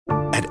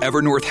At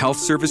Evernorth Health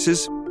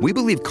Services, we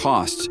believe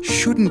costs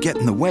shouldn't get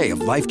in the way of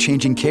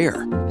life-changing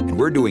care, and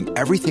we're doing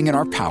everything in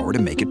our power to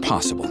make it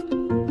possible.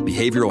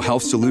 Behavioral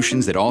health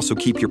solutions that also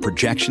keep your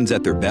projections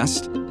at their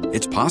best?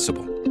 It's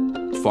possible.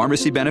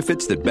 Pharmacy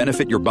benefits that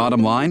benefit your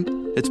bottom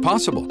line? It's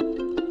possible.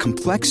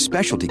 Complex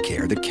specialty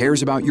care that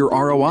cares about your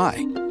ROI?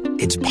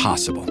 It's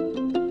possible.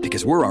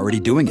 Because we're already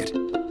doing it.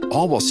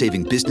 All while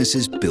saving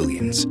businesses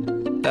billions.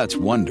 That's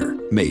Wonder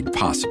made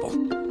possible.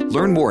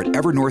 Learn more at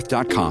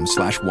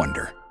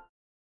evernorth.com/wonder.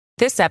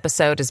 This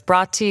episode is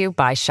brought to you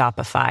by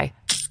Shopify.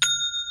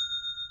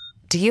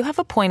 Do you have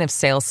a point of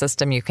sale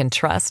system you can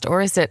trust,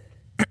 or is it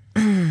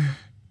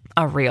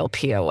a real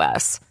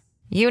POS?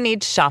 You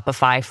need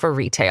Shopify for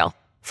retail.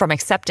 From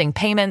accepting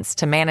payments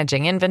to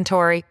managing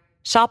inventory,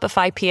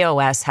 Shopify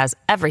POS has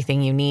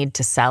everything you need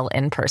to sell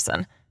in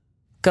person.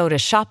 Go to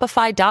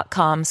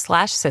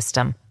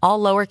shopify.com/system, all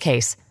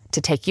lowercase,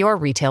 to take your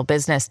retail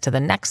business to the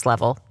next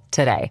level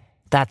today.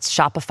 That's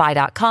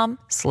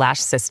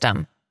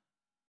shopify.com/system.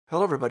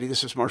 Hello, everybody.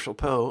 This is Marshall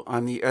Poe.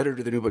 I'm the editor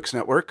of the New Books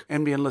Network.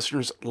 NBN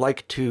listeners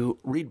like to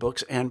read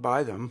books and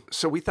buy them.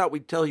 So we thought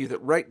we'd tell you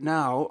that right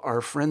now, our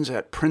friends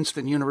at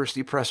Princeton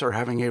University Press are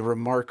having a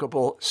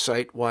remarkable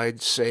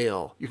site-wide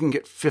sale. You can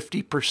get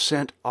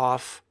 50%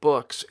 off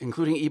books,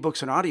 including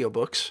ebooks and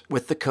audiobooks,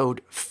 with the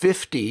code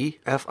 50,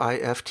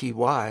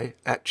 F-I-F-T-Y,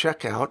 at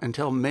checkout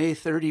until May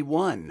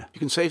 31. You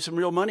can save some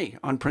real money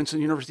on Princeton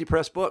University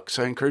Press books.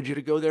 I encourage you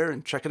to go there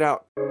and check it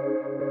out.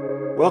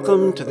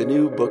 Welcome to the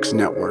New Books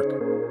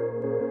Network.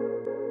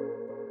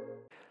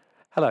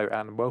 Hello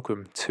and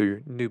welcome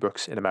to New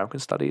Books in American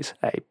Studies,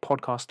 a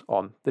podcast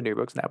on the New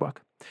Books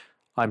Network.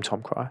 I'm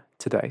Tom Cryer,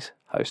 today's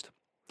host.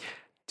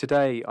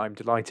 Today I'm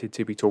delighted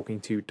to be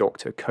talking to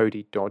Dr.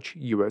 Cody Dodge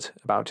Ewert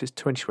about his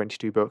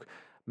 2022 book,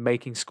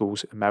 Making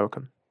Schools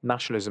American,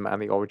 Nationalism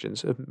and the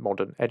Origins of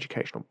Modern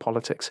Educational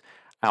Politics,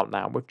 out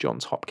now with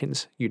Johns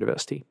Hopkins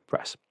University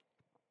Press.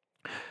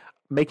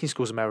 Making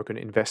Schools American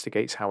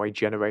investigates how a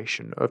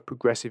generation of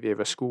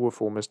progressive-era school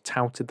reformers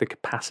touted the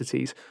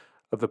capacities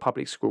of the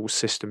public school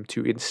system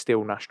to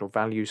instill national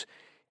values,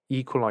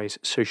 equalize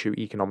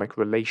socio-economic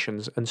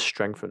relations, and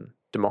strengthen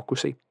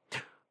democracy,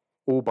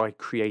 all by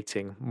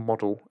creating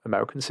model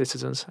American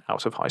citizens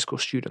out of high school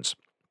students.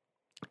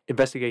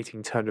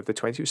 Investigating turn of the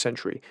 20th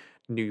century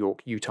New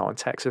York, Utah, and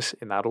Texas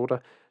in that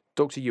order,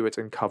 Dr. Ewert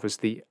uncovers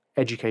the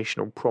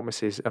educational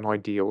promises and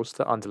ideals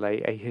that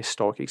underlay a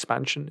historic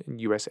expansion in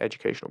U.S.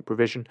 educational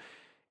provision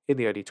in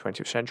the early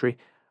 20th century,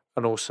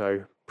 and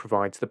also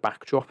provides the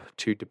backdrop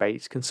to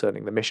debates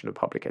concerning the mission of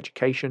public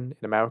education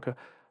in America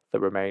that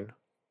remain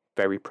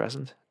very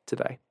present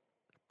today.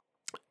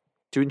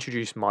 To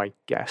introduce my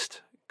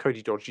guest,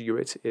 Cody Dodge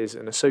Ewert is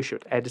an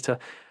associate editor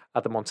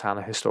at the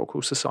Montana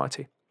Historical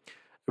Society.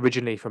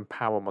 Originally from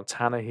Powell,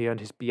 Montana, he earned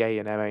his BA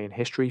and MA in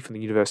history from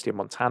the University of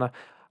Montana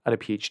and a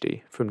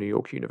PhD from New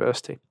York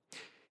University.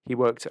 He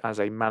worked as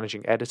a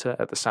managing editor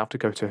at the South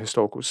Dakota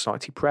Historical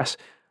Society Press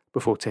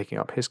before taking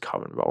up his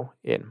current role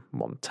in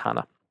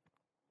Montana.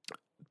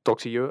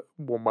 Dr. Ewert,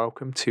 warm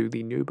welcome to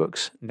the New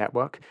Books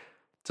Network.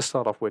 To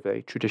start off with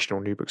a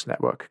traditional New Books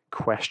Network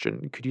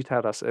question, could you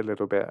tell us a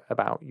little bit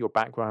about your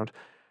background,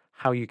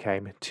 how you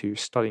came to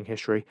studying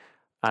history,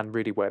 and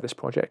really where this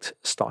project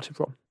started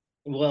from?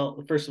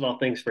 Well, first of all,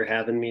 thanks for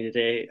having me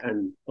today.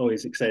 I'm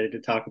always excited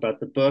to talk about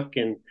the book,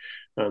 and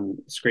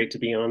it's great to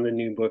be on the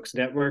New Books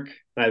Network.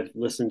 I've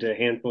listened to a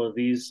handful of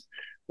these,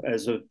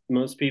 as with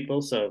most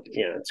people, so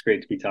yeah, it's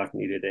great to be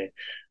talking to you today.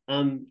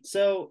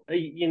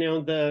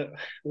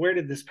 Where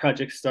did this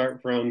project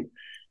start from?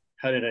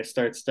 How did I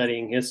start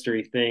studying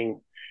history thing?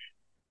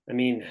 I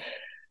mean,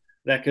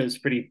 that goes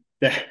pretty,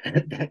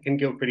 that can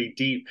go pretty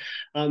deep.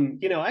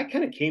 I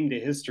kind of came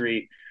to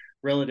history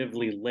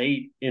relatively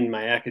late in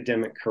my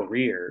academic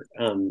career.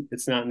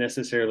 It's not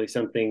necessarily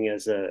something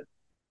as a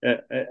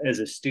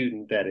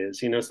student, that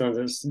is, it's not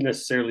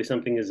necessarily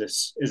something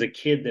as a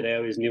kid that I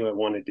always knew I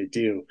wanted to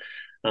do.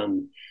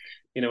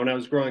 When I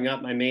was growing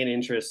up, my main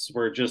interests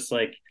were just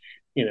like,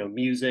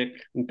 music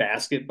and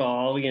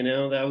basketball,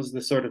 that was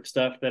the sort of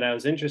stuff that I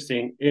was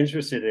interested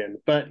in.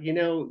 But,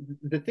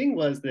 the thing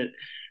was that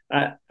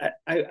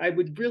I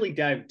would really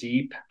dive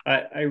deep.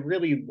 I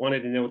really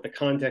wanted to know what the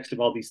context of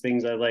all these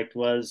things I liked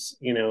was.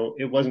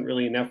 It wasn't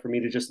really enough for me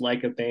to just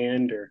like a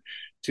band or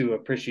to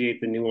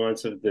appreciate the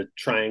nuance of the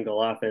triangle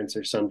offense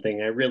or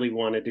something. I really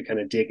wanted to kind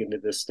of dig into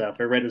this stuff.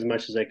 I read as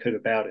much as I could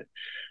about it.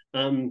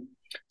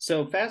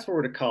 So fast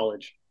forward to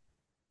college.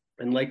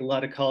 And like a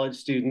lot of college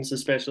students,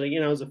 especially,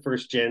 as a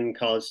first-gen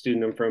college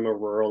student, I'm from a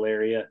rural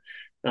area.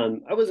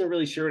 I wasn't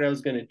really sure what I was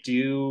going to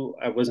do.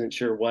 I wasn't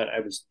sure what I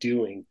was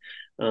doing.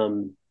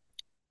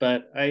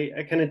 But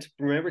I kind of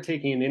remember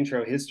taking an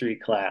intro history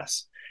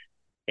class.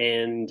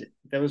 And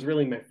that was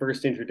really my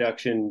first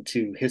introduction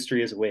to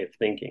history as a way of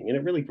thinking. And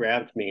it really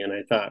grabbed me. And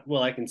I thought,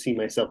 well, I can see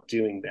myself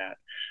doing that,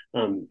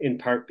 in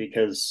part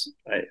because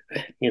I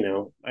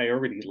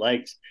already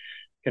liked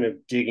kind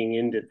of digging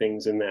into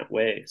things in that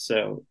way.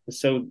 So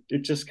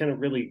it just kind of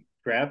really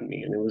grabbed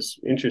me, and it was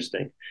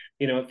interesting.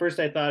 At first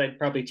I thought I'd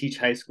probably teach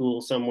high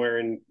school somewhere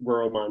in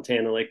rural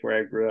Montana, like where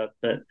I grew up,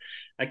 but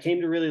I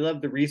came to really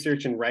love the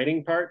research and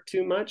writing part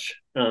too much,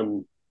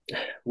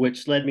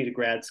 which led me to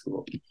grad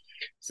school.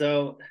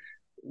 So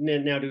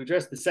now to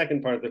address the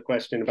second part of the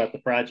question about the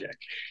project,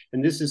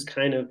 and this is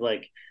kind of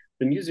like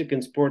the music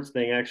and sports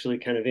thing actually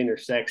kind of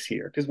intersects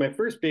here, because my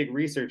first big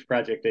research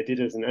project I did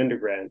as an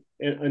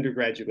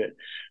undergraduate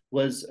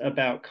was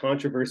about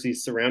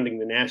controversies surrounding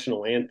the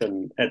national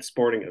anthem at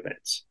sporting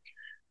events.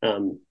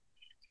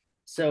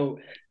 So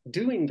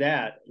doing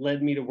that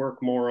led me to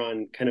work more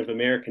on kind of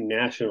American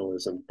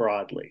nationalism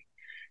broadly,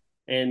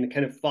 and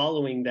kind of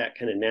following that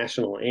kind of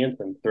national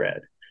anthem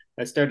thread,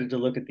 I started to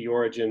look at the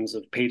origins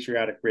of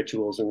patriotic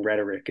rituals and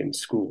rhetoric in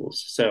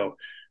schools. So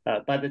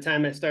by the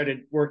time I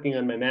started working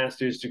on my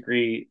master's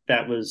degree,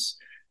 that was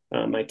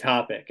my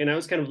topic. And I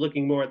was kind of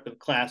looking more at the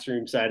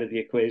classroom side of the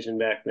equation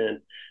back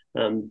then.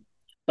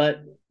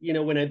 But,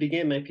 when I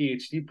began my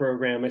PhD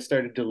program, I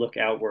started to look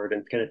outward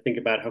and kind of think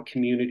about how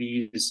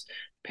communities,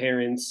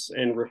 parents,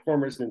 and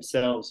reformers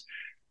themselves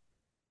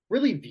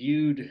really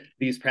viewed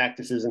these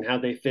practices and how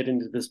they fit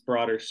into this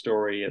broader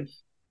story of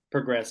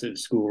progressive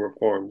school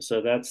reform.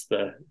 So that's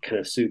the kind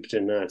of soup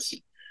to nuts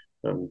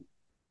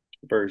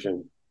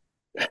version.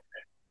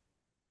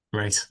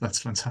 Great. That's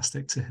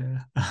fantastic to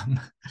hear.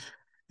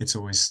 It's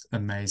always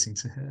amazing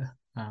to hear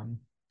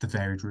the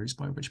varied routes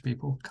by which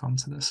people come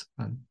to this,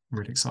 and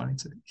really exciting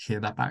to hear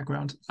that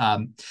background.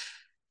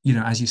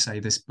 As you say,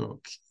 this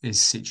book is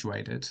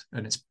situated,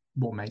 and it's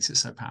what makes it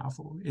so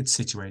powerful. It's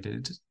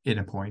situated in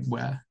a point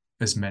where,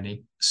 as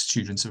many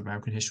students of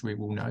American history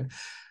will know,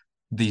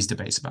 these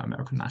debates about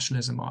American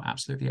nationalism are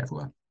absolutely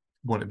everywhere.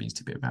 What it means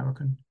to be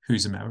American,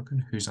 who's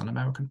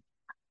un-American.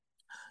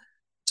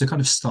 To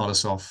kind of start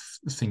us off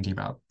thinking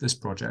about this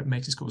project,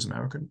 Making Schools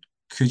American,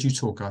 could you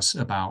talk us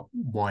about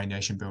why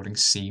nation building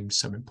seemed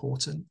so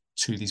important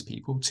to these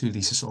people, to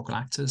these historical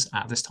actors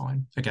at this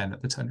time, again,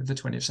 at the turn of the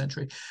 20th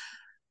century,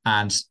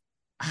 and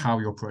how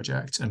your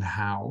project and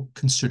how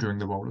considering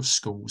the role of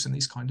schools in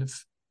these kind of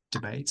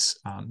debates,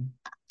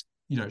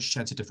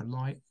 sheds a different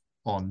light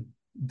on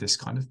this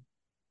kind of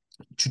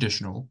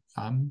traditional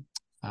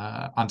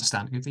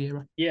understanding of the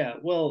era? Yeah,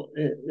 well,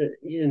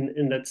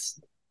 and that's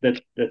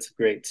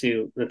great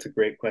too. That's a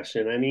great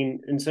question. I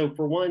mean, and so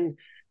for one,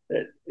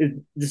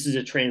 this is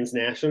a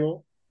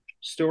transnational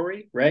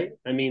story, right?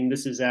 I mean,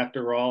 this is,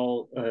 after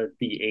all,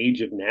 the age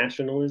of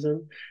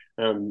nationalism.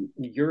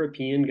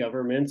 European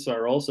governments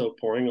are also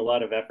pouring a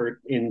lot of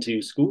effort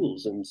into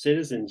schools and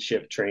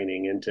citizenship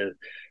training, into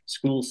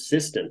school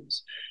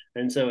systems.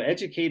 And so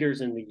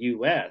educators in the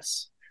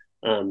US,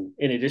 in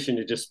addition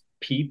to just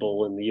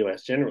people in the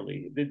US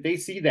generally, they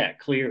see that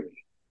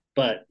clearly.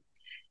 But,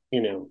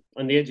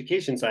 on the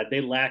education side, they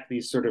lack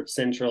these sort of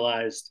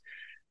centralized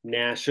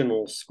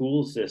national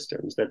school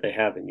systems that they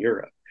have in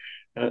Europe.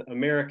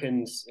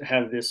 Americans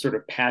have this sort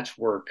of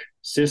patchwork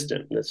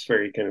system that's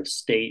very kind of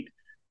state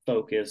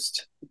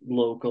focused,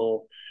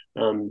 local.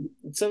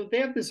 So they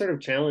have this sort of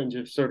challenge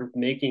of sort of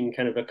making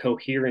kind of a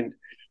coherent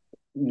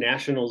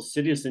national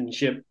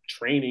citizenship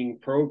training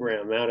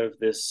program out of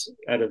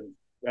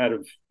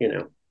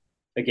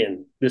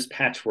again, this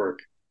patchwork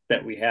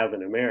that we have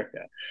in America.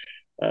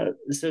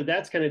 So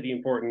that's kind of the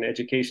important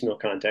educational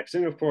context.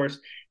 And of course,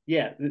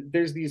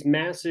 there's these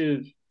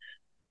massive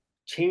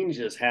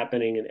changes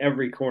happening in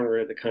every corner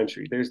of the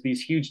country. There's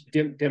these huge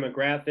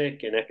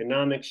demographic and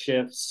economic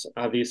shifts,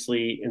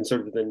 obviously, in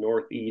sort of the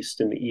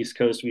Northeast and the East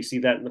Coast. We see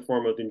that in the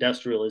form of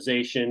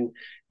industrialization,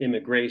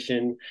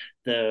 immigration,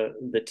 the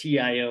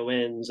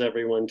TIONs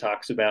everyone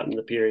talks about in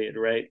the period,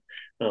 right?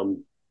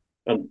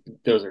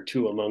 Those are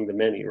two among the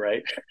many,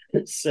 right?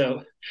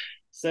 So,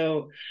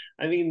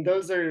 I mean,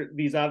 those are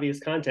these obvious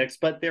contexts,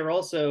 but they're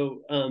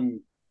also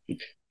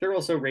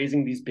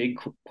raising these big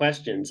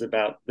questions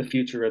about the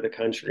future of the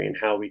country and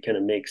how we kind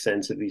of make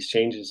sense of these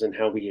changes and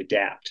how we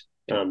adapt.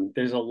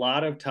 There's a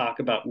lot of talk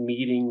about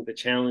meeting the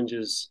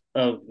challenges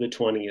of the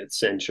 20th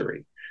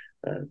century.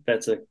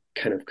 That's a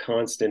kind of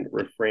constant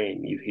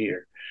refrain you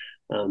hear.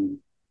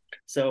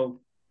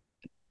 So,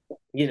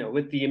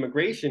 with the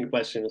immigration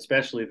question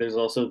especially, there's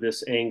also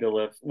this angle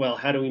of, well,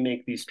 how do we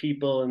make these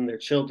people and their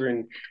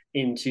children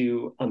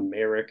into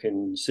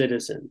American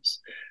citizens?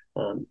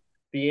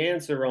 The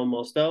answer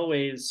almost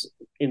always,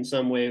 in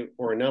some way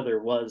or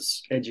another,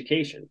 was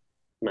education.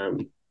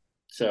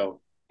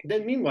 So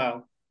then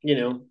meanwhile,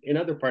 in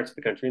other parts of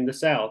the country, in the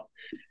South,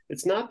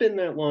 it's not been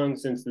that long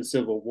since the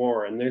Civil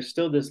War, and there's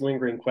still this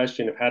lingering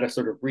question of how to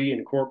sort of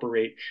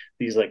reincorporate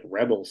these like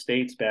rebel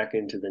states back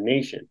into the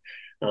nation.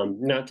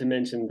 Not to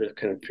mention the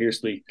kind of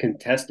fiercely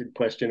contested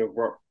question of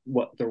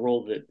what the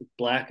role that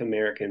Black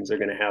Americans are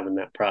going to have in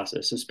that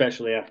process,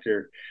 especially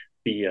after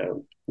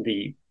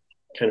the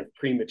kind of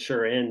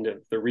premature end of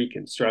the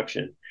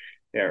Reconstruction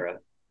era.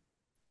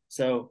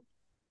 So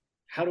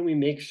how do we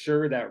make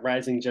sure that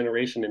rising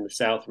generation in the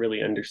South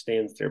really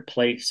understands their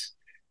place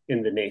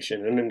in the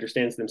nation and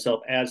understands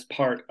themselves as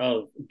part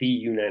of the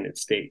United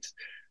States?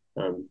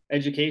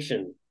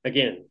 Education,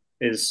 again,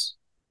 is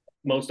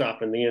most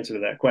often the answer to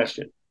that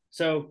question.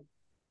 So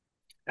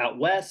out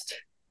west,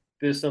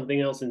 there's something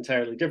else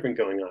entirely different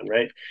going on,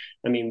 right?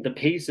 I mean, the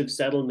pace of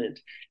settlement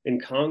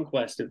and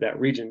conquest of that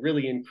region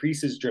really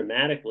increases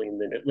dramatically in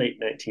the late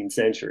 19th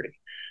century.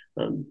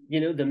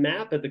 The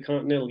map of the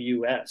continental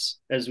US,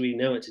 as we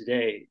know it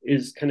today,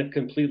 is kind of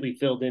completely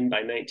filled in by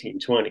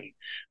 1920.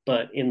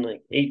 But in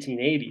like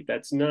 1880,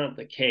 that's not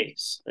the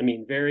case. I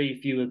mean, very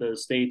few of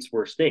those states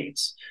were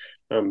states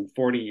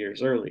 40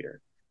 years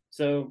earlier.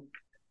 So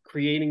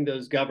creating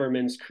those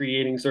governments,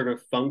 creating sort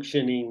of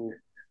functioning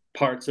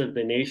parts of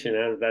the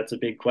nation, that's a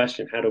big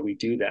question. How do we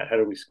do that? How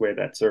do we square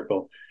that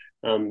circle?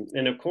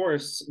 And of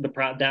course,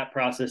 that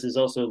process is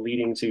also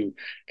leading to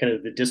kind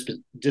of the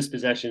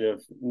dispossession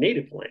of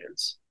native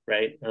lands,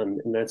 right?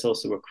 And that's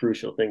also a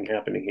crucial thing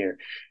happening here.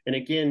 And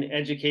again,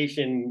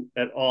 education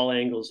at all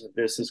angles of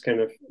this is kind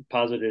of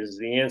posited as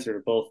the answer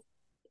to both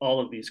all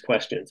of these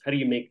questions. How do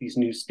you make these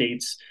new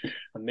states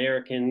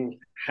American?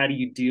 How do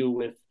you deal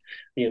with,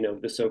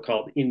 the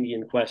so-called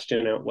Indian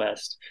question out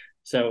west?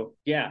 So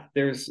yeah,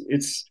 there's to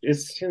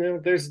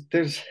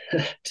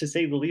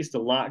say the least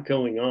a lot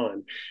going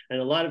on,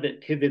 and a lot of it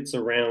pivots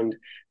around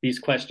these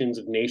questions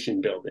of nation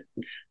building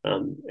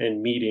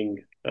and meeting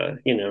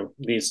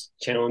these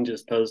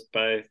challenges posed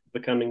by the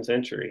coming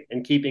century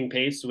and keeping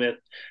pace with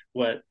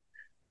what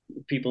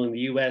people in the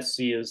U.S.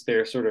 see as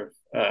their sort of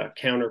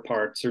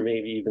counterparts or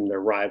maybe even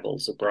their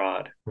rivals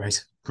abroad.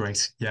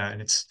 Great, yeah,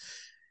 and it's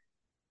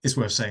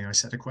worth saying, I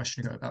said a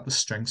question ago about the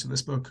strengths of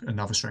this book.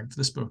 Another strength of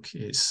this book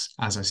is,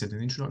 as I said in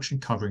the introduction,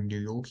 covering New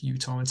York,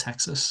 Utah, and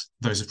Texas.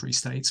 Those are 3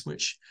 states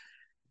which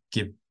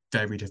give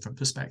very different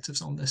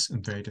perspectives on this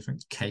and very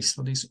different case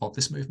studies of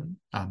this movement.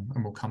 And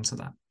we'll come to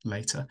that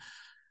later.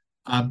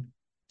 To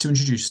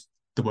introduce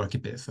the work a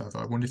bit further,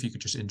 I wonder if you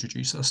could just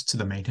introduce us to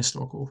the main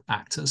historical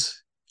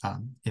actors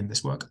in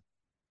this work.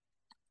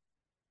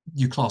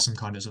 You class them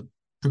kind of as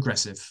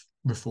progressive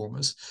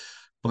reformers,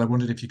 but I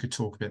wondered if you could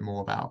talk a bit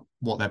more about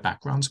what their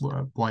backgrounds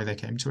were, why they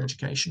came to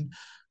education,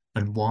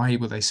 and why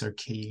were they so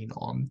keen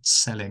on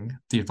selling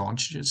the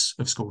advantages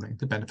of schooling,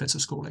 the benefits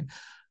of schooling.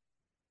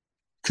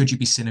 Could you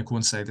be cynical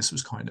and say this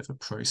was kind of a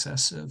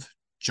process of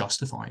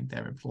justifying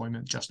their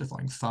employment,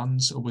 justifying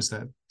funds, or was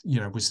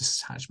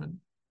this attachment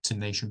to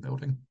nation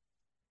building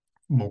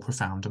more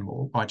profound and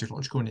more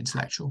ideological and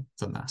intellectual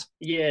than that?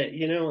 Yeah,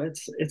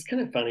 it's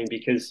kind of funny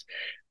because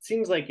it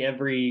seems like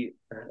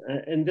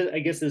I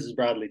guess this is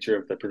broadly true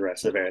of the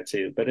progressive era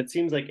too, but it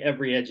seems like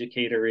every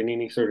educator in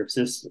any sort of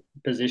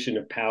position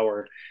of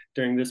power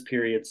during this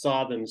period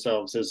saw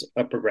themselves as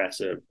a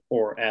progressive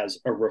or as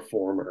a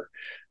reformer.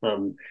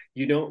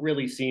 You don't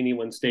really see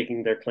anyone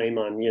staking their claim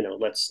on,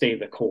 let's stay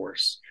the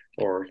course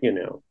or,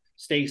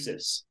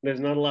 stasis.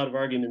 There's not a lot of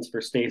arguments for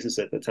stasis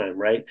at the time,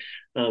 right?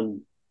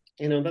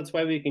 That's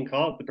why we can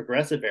call it the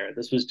progressive era.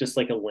 This was just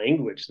like a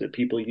language that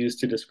people used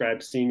to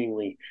describe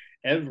seemingly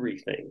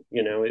everything.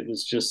 It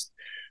was just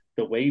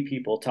the way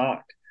people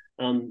talked.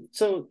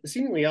 So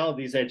seemingly all of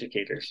these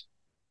educators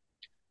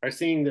are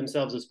seeing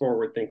themselves as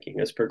forward thinking,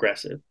 as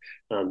progressive.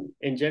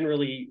 And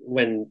generally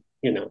when,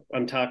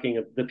 I'm talking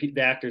of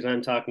the actors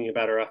I'm talking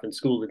about are often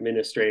school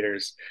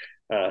administrators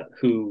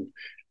who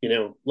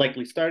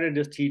likely started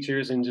as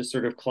teachers and just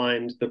sort of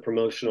climbed the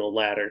promotional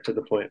ladder to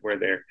the point where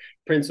they're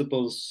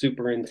principals,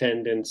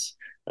 superintendents,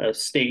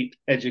 state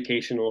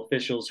educational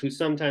officials who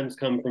sometimes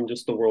come from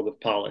just the world of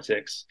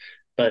politics.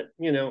 But,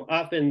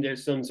 often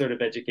there's some sort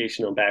of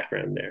educational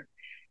background there.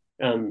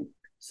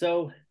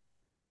 So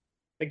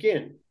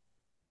again,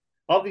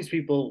 all these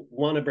people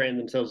want to brand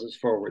themselves as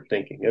forward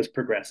thinking, as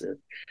progressive.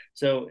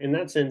 So in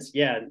that sense,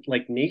 yeah,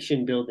 like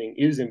nation building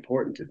is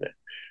important to them.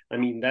 I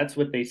mean, that's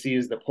what they see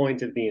as the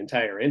point of the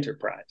entire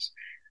enterprise.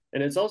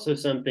 And it's also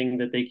something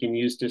that they can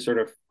use to sort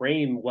of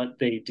frame what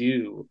they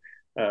do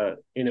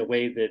in a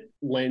way that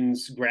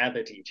lends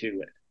gravity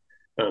to it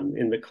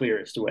in the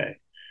clearest way.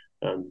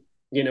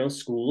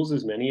 Schools,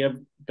 as many of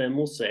them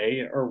will say,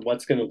 are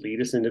what's going to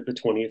lead us into the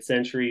 20th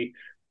century,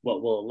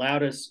 what will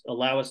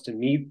allow us to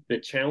meet the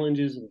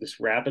challenges of this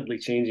rapidly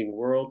changing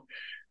world.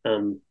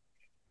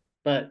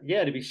 But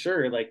yeah, to be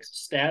sure, like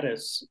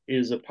status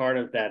is a part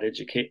of that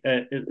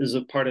is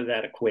a part of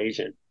that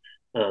equation.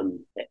 And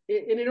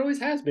it always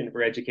has been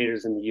for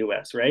educators in the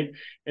US, right?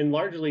 And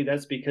largely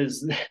that's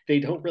because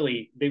they've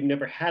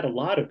never had a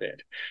lot of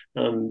it.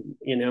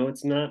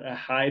 It's not a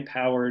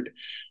high-powered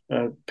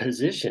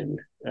position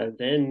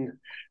then,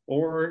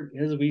 or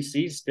as we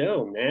see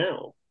still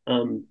now.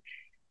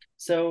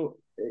 So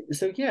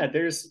yeah,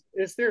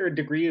 is there a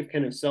degree of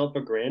kind of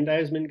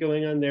self-aggrandizement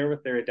going on there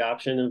with their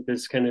adoption of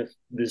this kind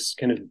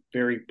of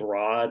very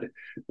broad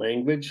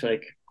language?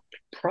 Like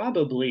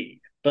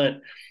probably,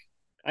 but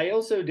I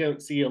also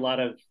don't see a lot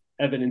of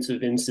evidence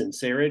of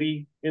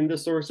insincerity in the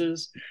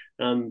sources.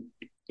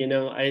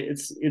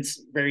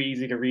 It's very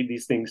easy to read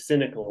these things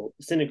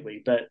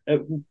cynically, but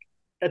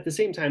at the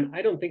same time,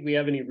 I don't think we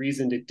have any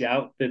reason to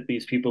doubt that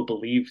these people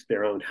believed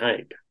their own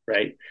hype,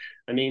 right?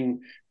 I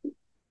mean,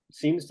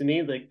 seems to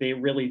me like they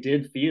really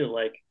did feel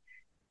like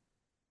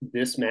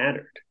this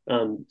mattered.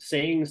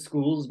 Saying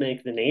schools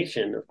make the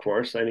nation, of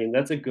course, I mean,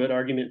 that's a good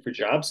argument for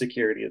job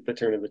security at the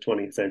turn of the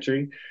 20th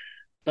century.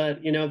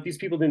 But, you know, if these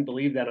people didn't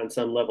believe that on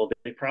some level,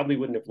 they probably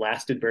wouldn't have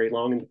lasted very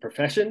long in the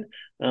profession,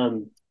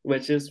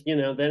 which is, you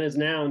know, that is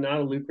now not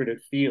a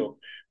lucrative field,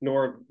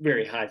 nor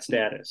very high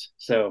status.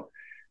 So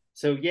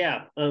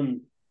yeah,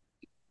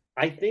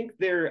 I think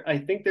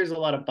there's a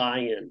lot of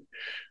buy-in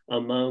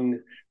among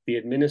the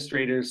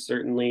administrators,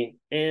 certainly,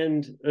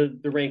 and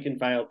the rank and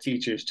file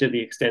teachers, to the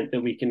extent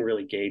that we can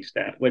really gauge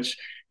that, which,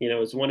 you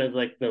know, is one of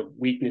like the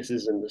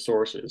weaknesses in the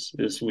sources,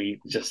 is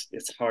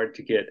it's hard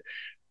to get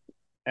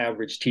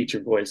average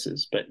teacher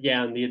voices. But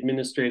yeah, on the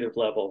administrative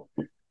level,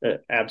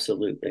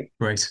 absolutely.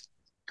 Great.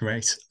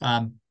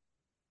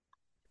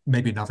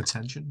 Maybe another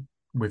tension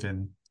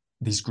within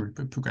these group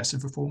of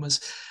progressive reformers,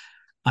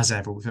 as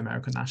ever with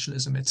American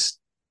nationalism, it's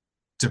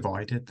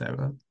divided. There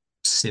are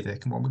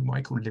civic and what we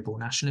might call liberal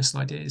nationalist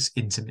ideas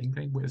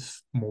intermingling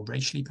with more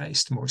racially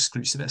based, more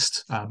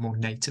exclusivist, more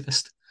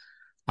nativist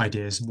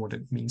ideas of what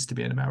it means to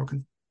be an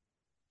American.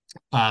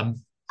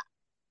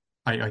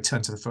 I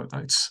turned to the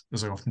footnotes,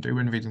 as I often do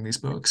when reading these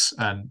books,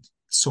 and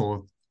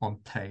saw on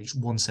page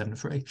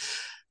 173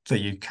 that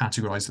you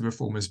categorize the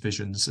reformers'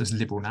 visions as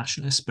liberal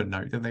nationalists, but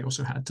note that they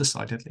also had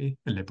decidedly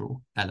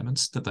liberal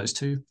elements, that those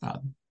two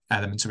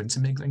elements are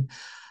intermingling.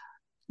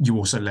 You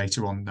also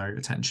later on note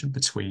a tension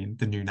between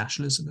the new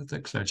nationalism of the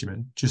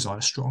clergyman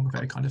Josiah Strong, a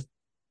very kind of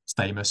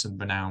famous and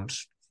renowned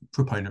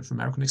proponent for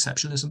American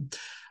exceptionalism,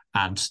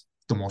 and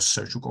the more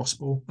social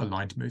gospel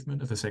aligned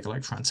movement of a figure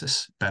like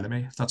Francis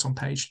Bellamy. That's on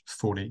page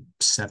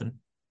 47.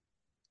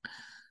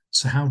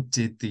 So how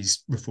did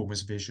these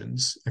reformers'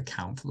 visions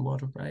account for the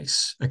world of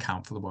race,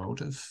 account for the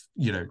world of,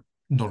 you know,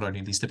 not only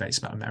these debates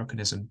about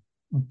Americanism,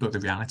 but the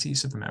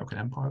realities of American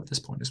empire at this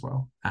point as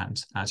well?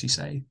 And as you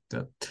say,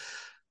 the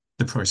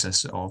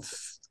process of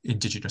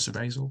indigenous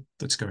erasal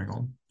that's going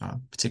on,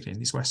 particularly in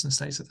these Western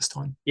states at this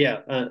time.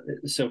 Yeah.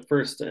 So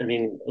first, I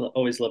mean,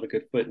 always love a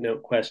good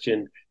footnote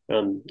question.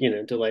 You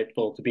know,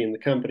 delightful to be in the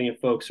company of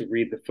folks who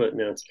read the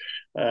footnotes.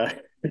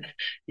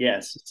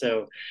 Yes.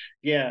 So,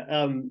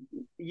 yeah,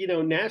 you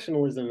know,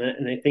 nationalism,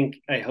 and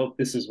I hope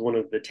this is one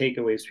of the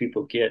takeaways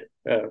people get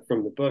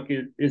from the book,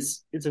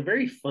 it's a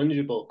very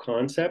fungible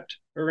concept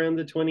around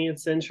the 20th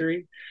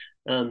century.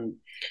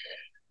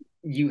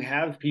 You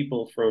have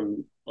people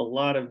from a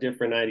lot of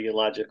different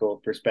ideological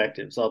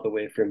perspectives, all the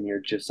way from your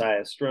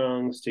Josiah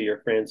Strongs to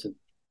your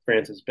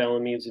Francis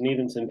Bellamy's, and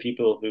even some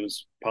people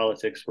whose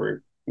politics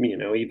were, you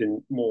know,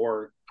 even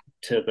more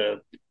to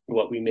the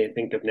what we may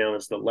think of now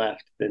as the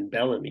left than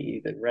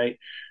Bellamy, even, right?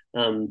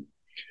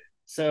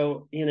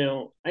 So, you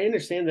know, I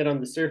understand that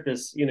on the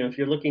surface, you know, if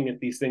you're looking at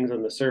these things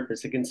on the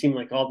surface, it can seem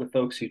like all the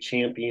folks who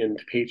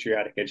championed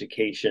patriotic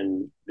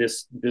education,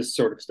 this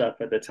sort of stuff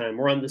at the time,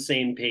 were on the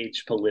same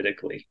page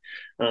politically.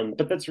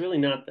 But that's really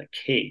not the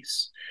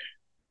case.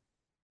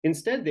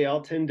 Instead, they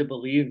all tend to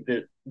believe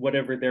that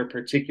whatever their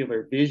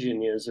particular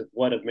vision is of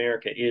what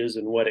America is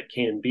and what it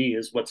can be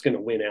is what's going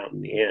to win out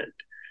in the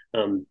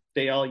end.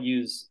 They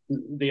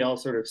all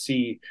sort of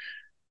see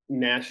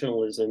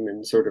nationalism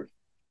and sort of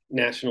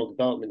national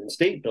development and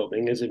state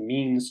building as a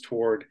means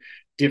toward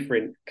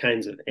different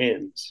kinds of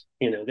ends.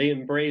 You know, they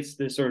embrace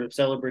the sort of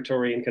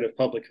celebratory and kind of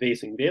public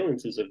facing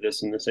valences of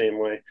this in the same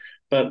way,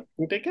 but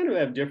they kind of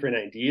have different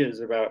ideas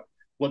about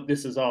what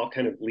this is all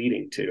kind of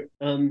leading to.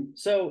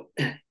 So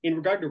in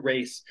regard to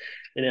race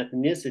and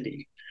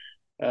ethnicity,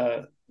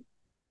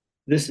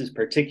 this is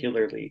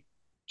particularly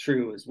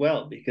true as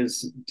well,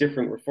 because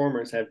different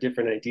reformers have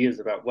different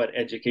ideas about what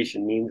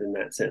education means in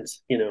that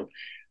sense, you know.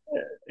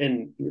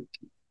 And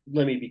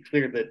let me be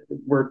clear that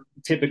we're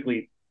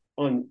typically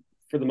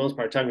for the most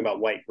part, talking about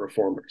white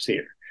reformers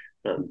here.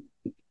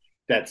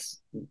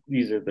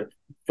 These are the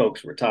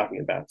folks we're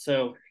talking about.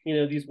 So, you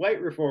know, these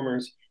white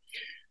reformers,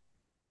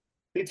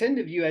 they tend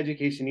to view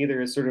education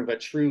either as sort of a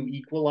true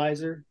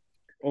equalizer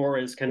or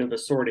as kind of a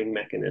sorting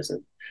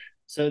mechanism.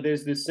 So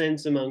there's this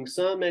sense among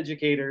some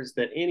educators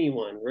that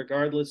anyone,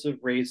 regardless of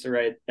race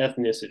or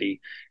ethnicity,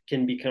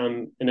 can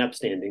become an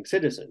upstanding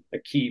citizen, a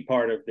key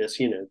part of this,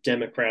 you know,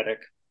 democratic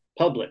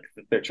public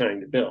that they're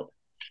trying to build.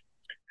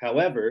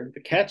 However,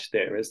 the catch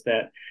there is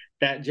that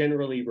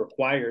generally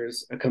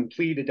requires a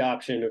complete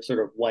adoption of sort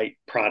of white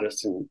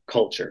Protestant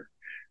culture,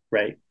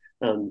 right?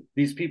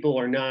 These people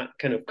are not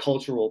kind of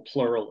cultural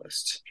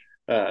pluralists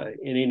in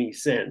any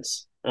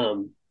sense.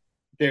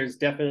 There's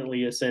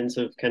definitely a sense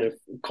of kind of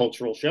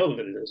cultural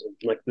chauvinism,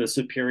 like the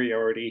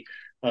superiority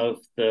of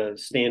the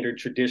standard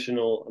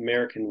traditional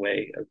American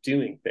way of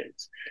doing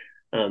things.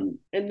 And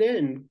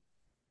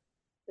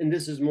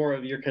this is more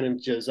of your kind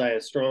of Josiah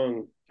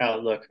Strong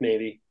outlook,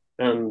 maybe.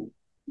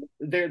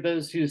 There are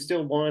those who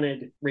still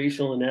wanted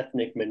racial and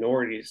ethnic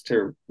minorities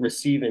to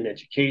receive an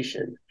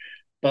education,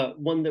 but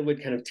one that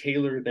would kind of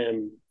tailor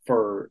them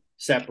for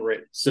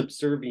separate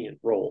subservient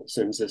roles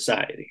in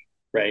society,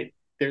 right?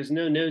 There's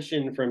no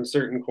notion from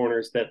certain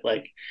corners that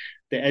like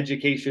the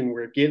education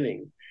we're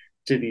giving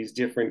to these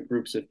different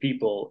groups of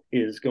people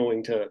is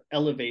going to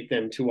elevate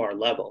them to our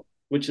level,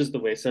 which is the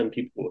way some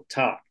people would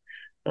talk.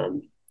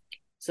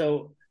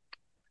 So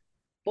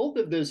both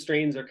of those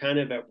strains are kind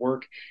of at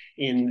work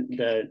in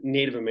the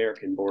Native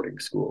American boarding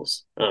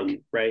schools,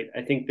 right?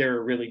 I think they're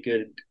a really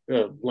good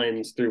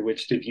lens through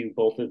which to view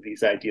both of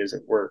these ideas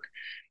at work.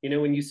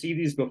 When you see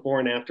these before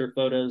and after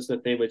photos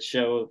that they would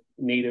show of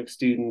Native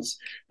students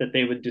that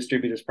they would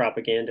distribute as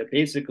propaganda,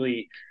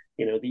 basically,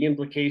 the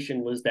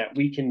implication was that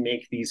we can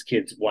make these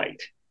kids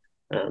white.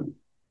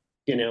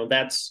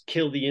 That's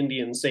kill the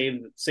Indian,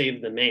 save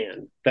the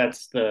man.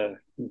 That's the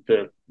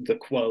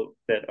quote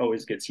that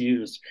always gets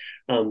used.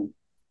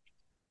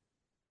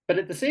 But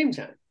at the same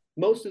time,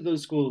 most of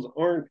those schools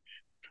aren't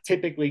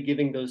typically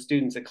giving those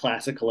students a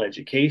classical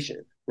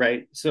education,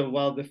 right? So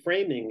while the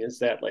framing is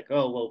that like,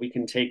 oh, well, we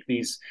can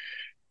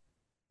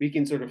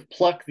sort of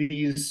pluck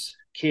these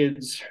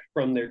kids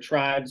from their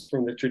tribes,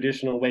 from the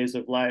traditional ways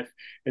of life,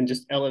 and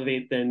just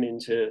elevate them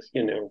into,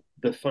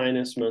 the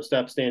finest, most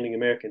upstanding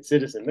American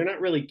citizen. They're not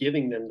really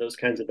giving them those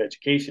kinds of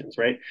educations,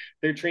 right?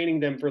 They're training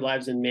them for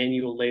lives in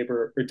manual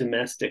labor or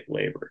domestic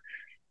labor.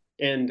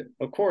 And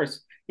of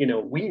course,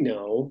 we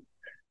know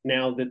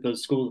now that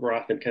those schools were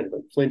often kind of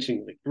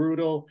unflinchingly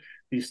brutal.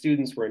 These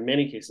students were in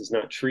many cases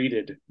not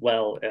treated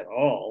well at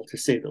all, to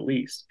say the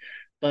least.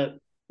 But,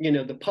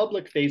 the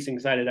public facing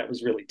side of that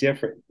was really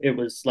different. It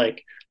was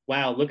like,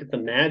 wow, look at the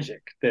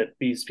magic that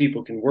these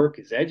people can work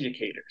as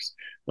educators.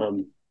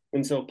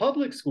 And so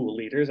public school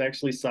leaders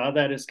actually saw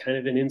that as kind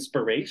of an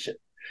inspiration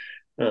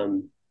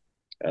of,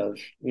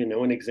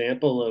 an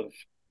example of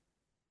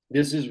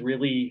this is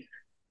really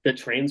the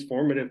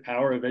transformative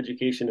power of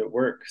education at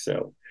work.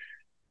 So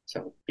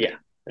yeah,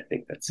 I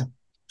think that's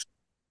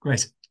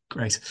great.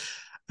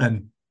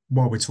 And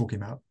while we're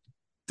talking about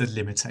the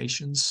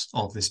limitations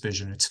of this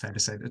vision, it's fair to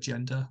say that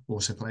gender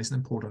also plays an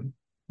important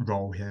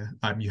role here.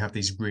 You have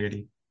these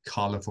really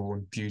colourful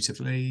and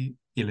beautifully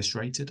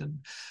illustrated and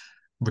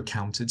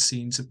recounted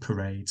scenes of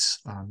parades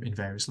in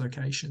various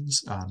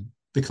locations.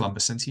 The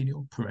Columbus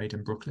Centennial Parade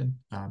in Brooklyn,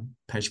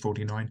 page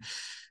 49.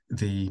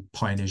 The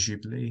Pioneer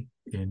Jubilee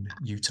in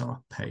Utah,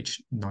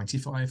 page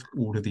 95.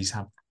 All of these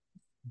have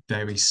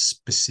very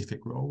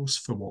specific roles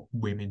for what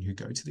women who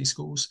go to these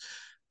schools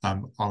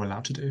are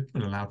allowed to do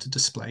and allowed to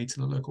display to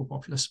the local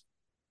populace.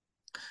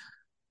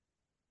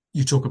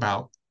 You talk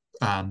about,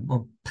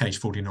 on page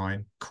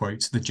 49,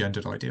 quote, the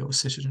gendered ideal of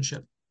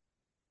citizenship.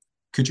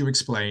 Could you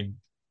explain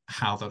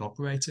how that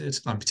operated?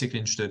 I'm particularly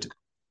interested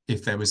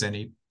if there was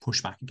any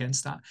pushback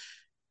against that,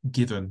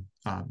 given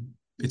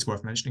it's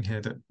worth mentioning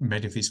here that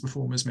many of these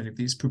reformers, many of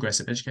these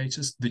progressive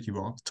educators that you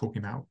are talking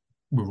about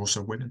were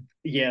also women.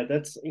 Yeah,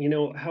 that's,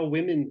 how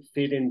women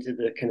fit into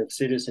the kind of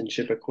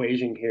citizenship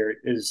equation here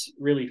is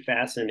really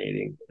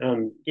fascinating.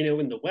 In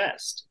the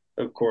West,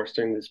 of course,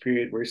 during this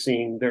period, we're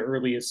seeing the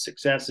earliest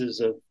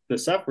successes of the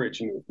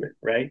suffrage movement,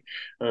 right?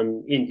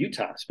 In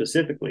Utah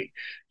specifically,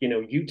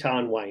 Utah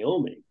and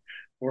Wyoming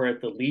were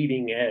at the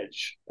leading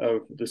edge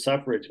of the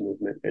suffrage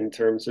movement in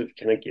terms of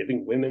kind of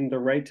giving women the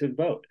right to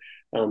vote.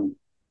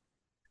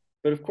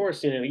 But of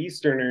course,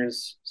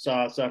 Easterners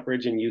saw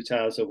suffrage in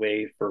Utah as a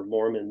way for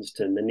Mormons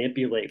to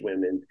manipulate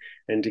women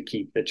and to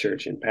keep the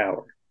church in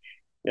power.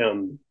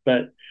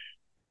 But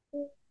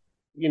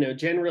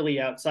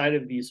generally outside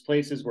of these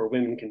places where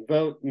women can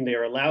vote, and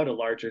they're allowed a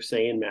larger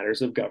say in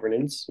matters of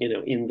governance,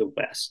 in the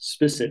West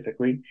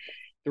specifically,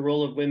 the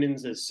role of women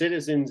as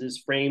citizens is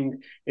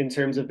framed in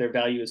terms of their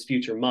value as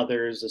future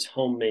mothers, as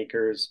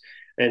homemakers,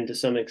 and to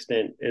some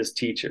extent as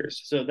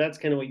teachers. So that's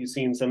kind of what you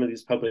see in some of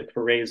these public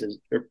parades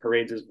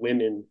as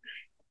women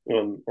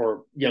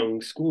or young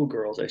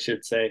schoolgirls, I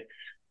should say,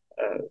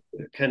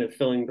 kind of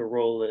filling the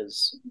role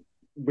as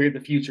we're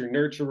the future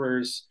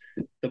nurturers,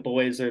 the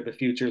boys are the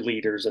future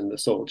leaders and the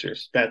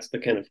soldiers. That's the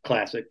kind of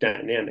classic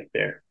dynamic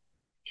there.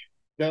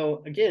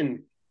 Though,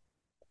 again,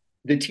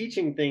 the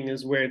teaching thing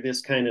is where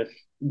this kind of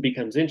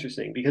becomes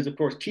interesting because, of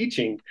course,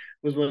 teaching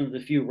was one of the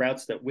few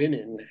routes that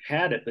women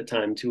had at the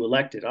time to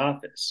elected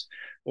office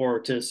or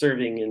to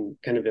serving in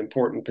kind of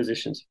important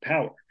positions of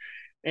power.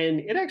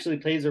 And it actually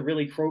plays a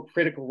really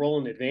critical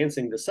role in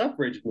advancing the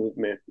suffrage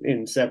movement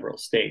in several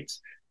states.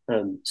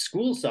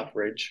 School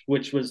suffrage,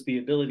 which was the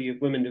ability of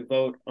women to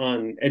vote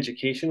on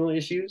educational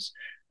issues,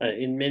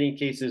 in many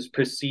cases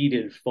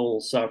preceded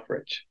full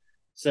suffrage.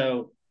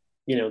 So,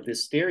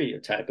 this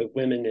stereotype of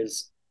women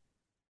as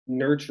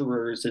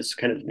nurturers, as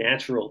kind of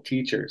natural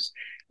teachers,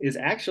 is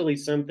actually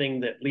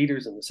something that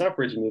leaders in the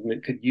suffrage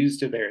movement could use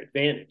to their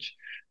advantage,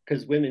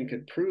 because women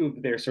could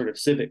prove their sort of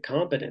civic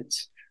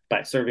competence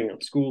by serving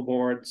on school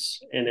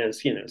boards and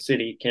as,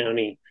 city,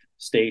 county,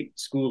 state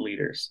school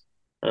leaders.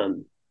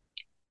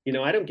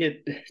 I don't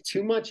get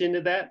too much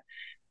into that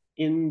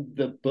in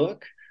the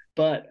book,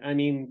 but I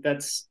mean,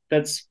 that's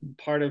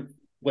part of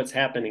what's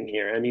happening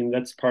here. I mean,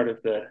 that's part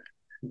of the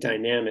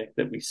dynamic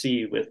that we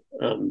see with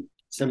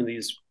some of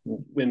these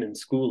women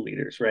school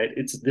leaders, right?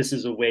 This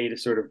is a way to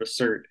sort of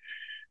assert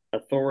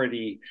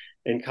authority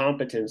and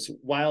competence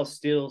while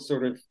still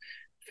sort of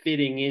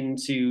fitting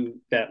into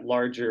that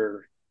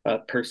larger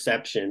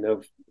perception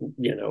of,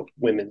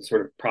 women's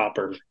sort of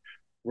proper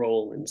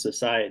role in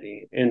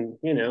society. And,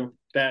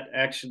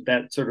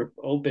 that sort of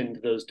opened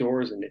those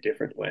doors in a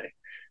different way.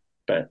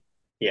 But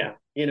yeah,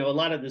 a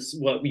lot of this,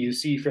 what you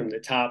see from the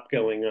top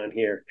going on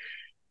here,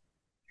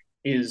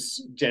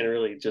 is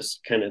generally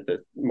just kind of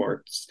the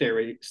more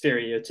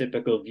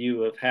stereotypical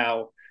view of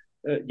how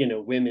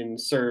women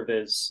serve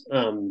as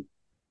the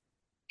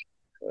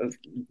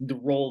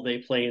role they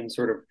play in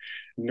sort of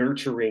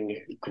nurturing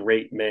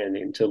great men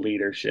into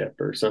leadership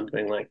or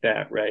something like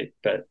that, right?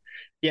 But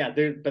yeah,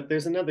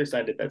 there's another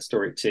side to that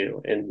story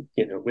too, and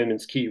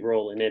women's key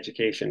role in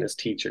education as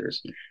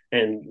teachers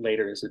and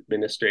later as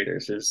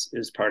administrators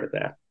is part of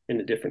that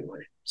in a different way.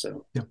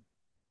 So yeah,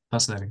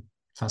 fascinating.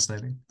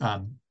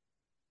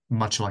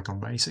 Much like on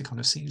race, it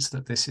kind of seems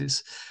that this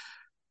is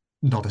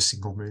not a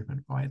single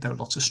movement, right? There are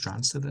lots of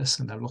strands to this,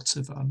 and there are lots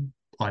of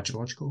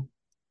ideological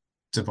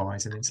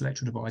divides and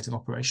intellectual divides and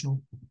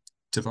operational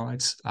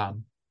divides,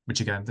 which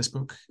again, this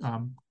book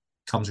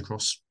comes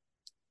across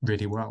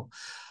really well.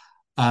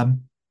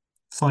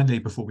 Finally,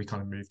 before we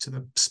kind of move to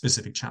the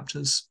specific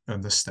chapters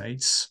and the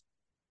states,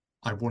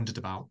 I wondered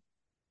about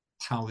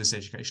how this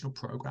educational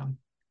program,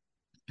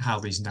 how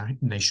these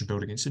nation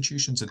building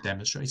institutions are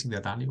demonstrating their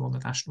value on the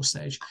national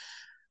stage.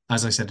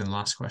 As I said in the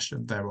last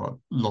question, there are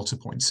lots of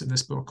points in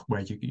this book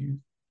where you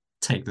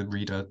take the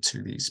reader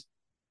to these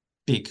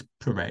big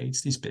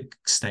parades, these big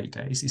state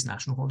days, these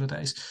national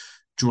holidays,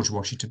 George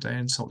Washington Day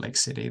in Salt Lake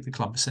City, the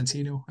Columbus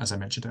Centennial, as I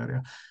mentioned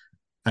earlier,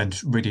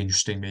 and really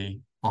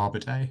interestingly, Arbor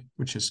Day,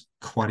 which is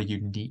quite a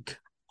unique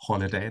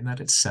holiday in that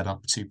it's set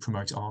up to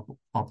promote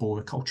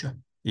arboriculture,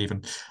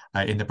 even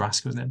in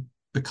Nebraska, and then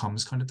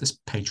becomes kind of this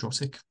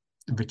patriotic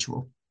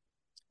ritual.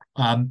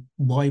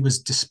 Why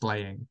was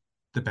displaying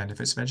the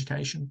benefits of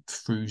education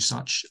through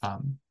such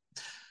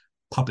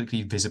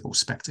publicly visible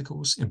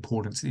spectacles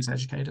important to these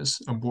educators,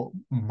 and what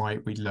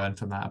might we learn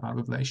from that about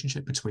the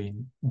relationship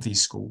between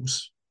these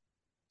schools,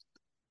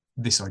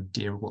 this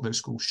idea of what those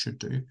schools should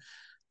do,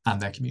 and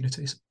their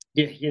communities?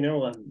 Yeah,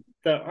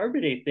 the Arbor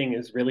Day thing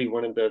is really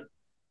one of the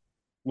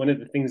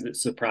things that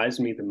surprised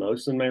me the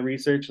most in my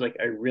research. Like,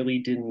 I really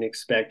didn't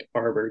expect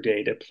Arbor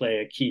Day to play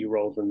a key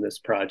role in this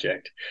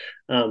project.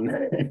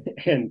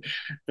 And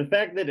the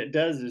fact that it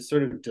does is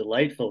sort of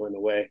delightful in a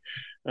way.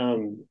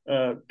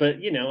 But,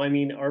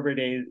 Arbor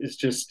Day is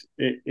just,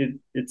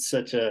 it's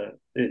such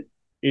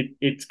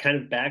it's kind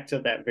of back to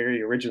that very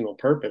original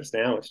purpose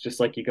now. It's just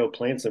like you go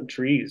plant some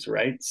trees,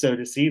 right? So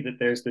to see that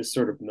there's this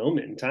sort of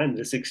moment in time,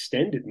 this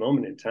extended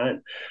moment in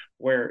time,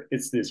 where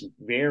it's this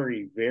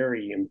very,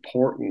 very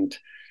important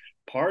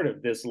part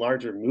of this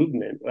larger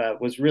movement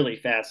was really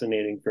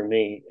fascinating for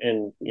me.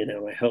 And,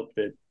 I hope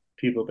that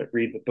people that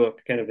read the book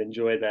kind of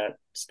enjoy that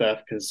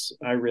stuff, because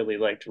I really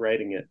liked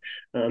writing it.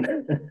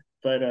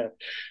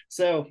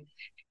 So,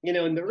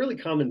 in the really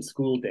common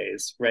school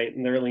days, right,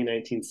 in the early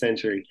 19th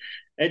century,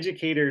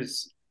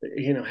 educators,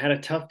 had a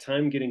tough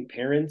time getting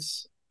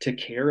parents to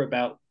care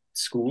about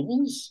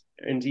schools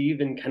and to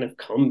even kind of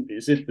come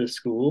visit the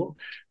school.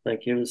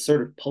 Like, it was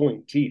sort of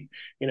pulling teeth.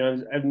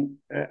 I'm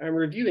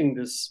reviewing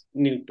this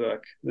new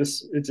book.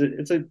 It's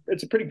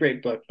a pretty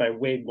great book by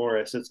Wade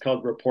Morris. It's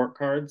called Report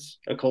Cards: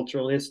 A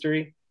Cultural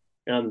History.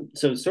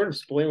 So sort of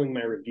spoiling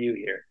my review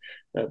here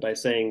by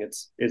saying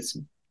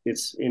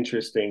it's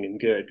interesting and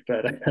good,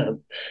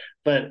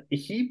 but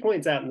he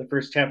points out in the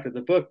first chapter of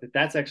the book that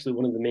that's actually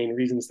one of the main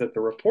reasons that the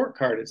report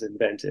card is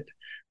invented,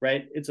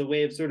 right? It's a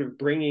way of sort of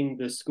bringing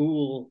the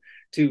school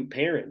to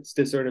parents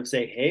to sort of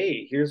say,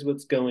 hey, here's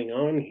what's going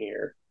on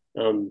here.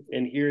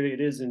 And here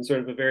it is in sort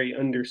of a very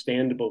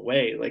understandable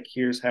way. Like,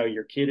 here's how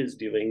your kid is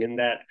doing. And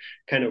that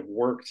kind of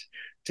worked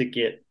to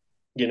get,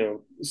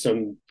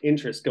 some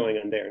interest going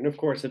on there. And of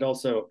course, it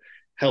also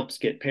helps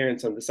get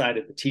parents on the side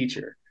of the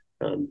teacher.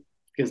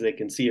 Because they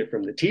can see it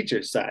from the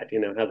teacher's side,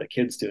 how the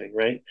kid's doing,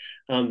 right?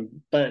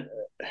 But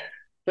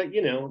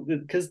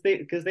because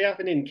they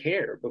often didn't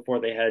care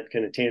before they had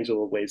kind of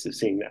tangible ways of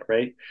seeing that,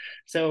 right?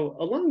 So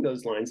along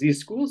those lines, these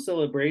school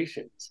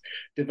celebrations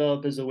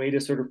develop as a way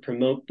to sort of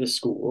promote the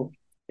school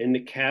and to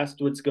cast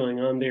what's going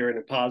on there in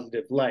a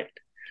positive light.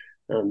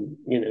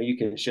 You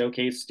can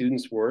showcase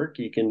students' work,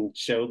 you can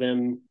show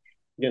them,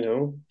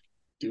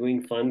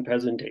 doing fun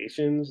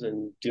presentations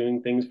and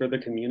doing things for the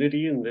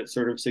community, and that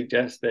sort of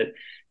suggests that,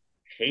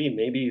 hey,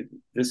 maybe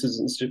this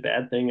isn't such a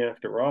bad thing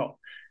after all.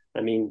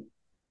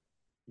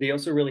 They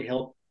also really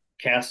help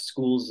cast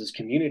schools as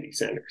community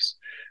centers,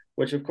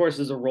 which of course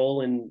is a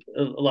role in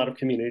a lot of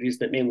communities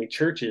that mainly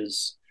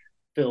churches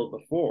filled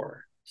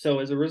before. So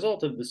as a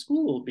result of the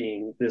school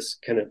being this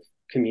kind of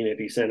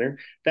community center,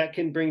 that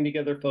can bring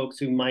together folks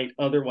who might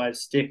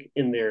otherwise stick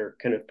in their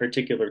kind of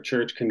particular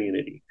church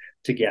community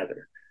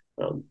together.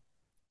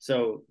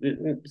 So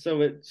it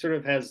sort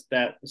of has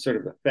that sort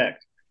of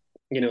effect.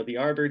 The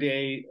Arbor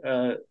Day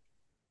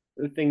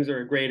things are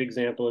a great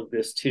example of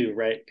this too,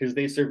 right? Because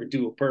they serve a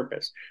dual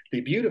purpose.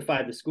 They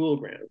beautify the school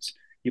grounds.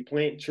 You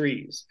plant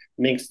trees,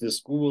 makes the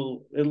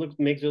school,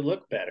 makes it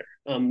look better.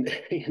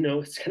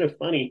 It's kind of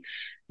funny.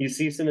 You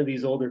see some of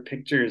these older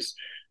pictures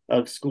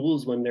of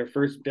schools when they're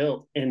first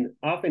built, and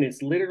often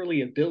it's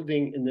literally a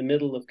building in the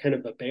middle of kind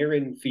of a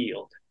barren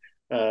field.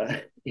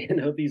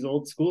 These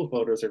old school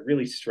photos are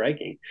really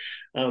striking.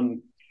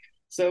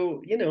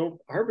 So,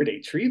 Arbor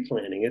Day tree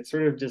planting, it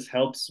sort of just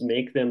helps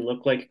make them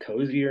look like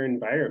cozier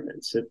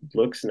environments. It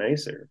looks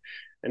nicer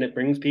and it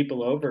brings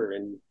people over.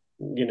 And,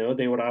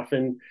 they would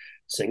often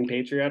sing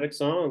patriotic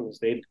songs.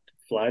 They'd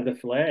fly the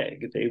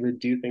flag. They would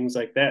do things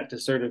like that to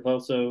sort of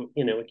also,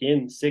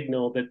 again,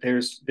 signal that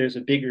there's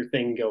a bigger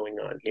thing going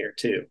on here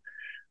too.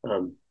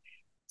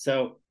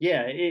 So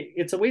yeah,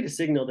 it's a way to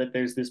signal that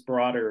there's this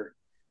broader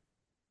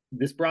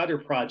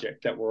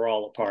project that we're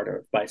all a part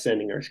of by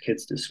sending our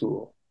kids to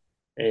school.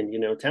 And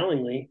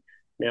tellingly,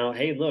 now,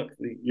 hey, look,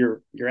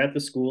 you're at the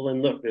school,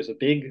 and look, there's a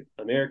big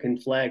American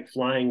flag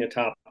flying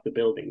atop the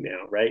building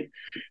now, right?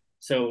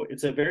 So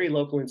it's a very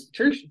local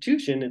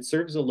institution. It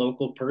serves a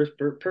local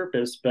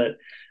purpose, but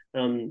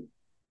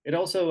it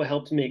also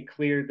helps make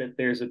clear that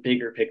there's a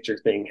bigger picture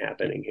thing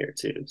happening here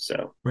too.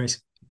 So Right.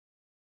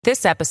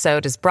 This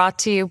episode is brought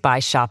to you by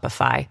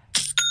Shopify.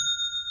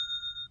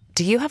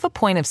 Do you have a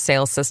point of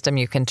sale system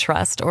you can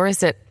trust, or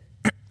is it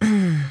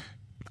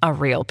a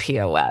real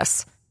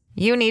POS?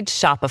 You need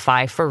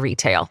Shopify for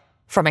retail.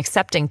 From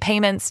accepting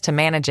payments to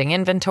managing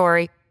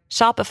inventory,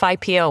 Shopify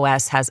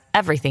POS has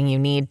everything you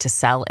need to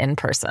sell in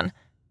person.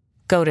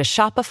 Go to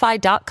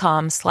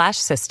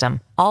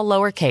shopify.com/system, all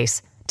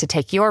lowercase, to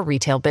take your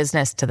retail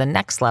business to the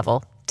next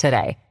level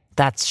today.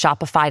 That's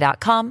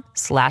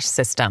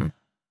shopify.com/system.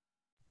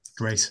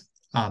 Great.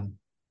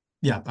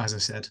 Yeah, as I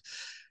said,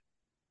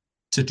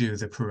 to do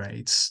the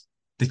parades,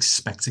 the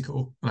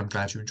spectacle, and I'm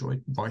glad you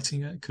enjoyed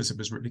writing it because it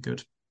was really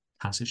good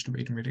passage to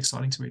read and really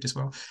exciting to read as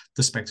well.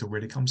 The spectacle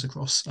really comes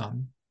across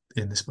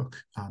in this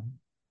book, and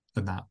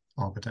that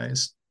Arbor Day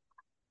is,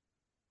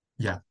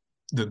 yeah,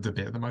 the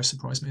bit that most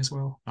surprised me as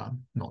well,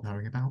 not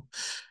knowing about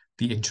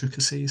the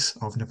intricacies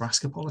of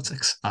Nebraska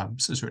politics.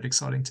 So it's really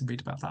exciting to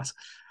read about that.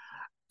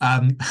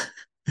 To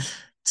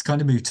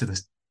kind of move to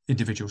the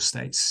individual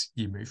states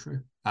you move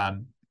through,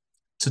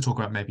 to talk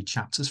about maybe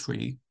chapters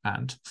 3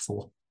 and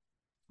 4.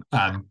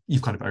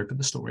 You've kind of opened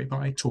the story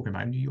by talking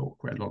about New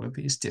York, where a lot of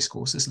these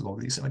discourses, a lot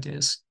of these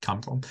ideas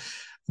come from.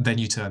 Then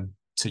you turn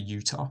to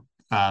Utah,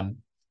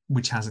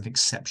 which has an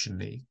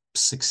exceptionally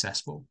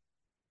successful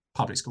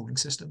public schooling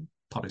system,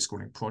 public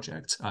schooling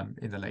project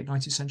in the late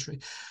 19th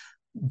century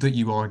that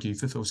you argue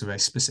fulfills a very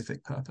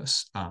specific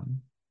purpose.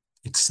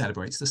 It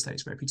celebrates the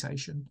state's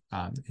reputation.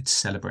 It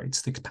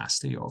celebrates the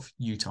capacity of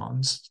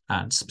Utahns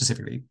and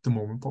specifically the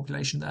Mormon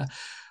population there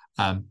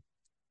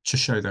to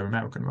show they're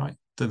American, right?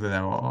 That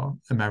there are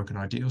American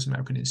ideals,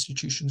 American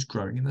institutions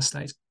growing in the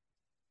state.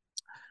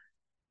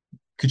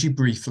 Could you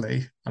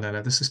briefly, and I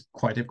know this is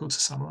quite difficult to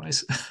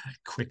summarize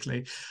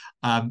quickly,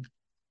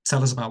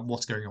 tell us about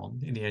what's going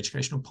on in the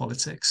educational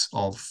politics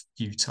of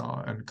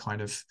Utah and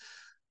kind of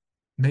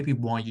maybe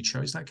why you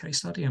chose that case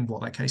study and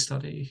what that case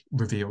study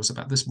reveals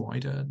about this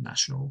wider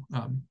national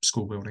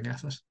school building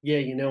effort? Yeah,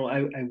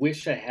 I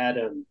wish I had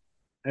a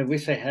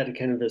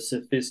kind of a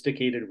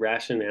sophisticated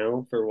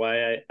rationale for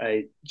why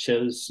I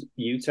chose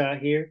Utah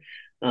here.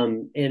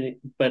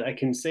 But I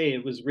can say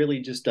it was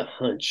really just a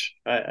hunch.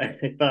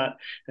 I thought,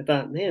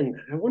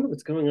 man, I wonder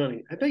what's going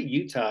on. I bet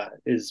Utah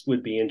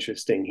would be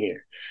interesting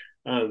here.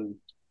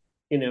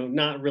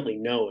 Not really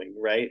knowing,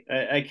 right?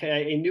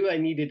 I knew I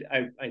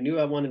knew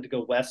I wanted to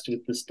go west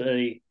with the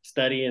study,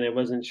 and I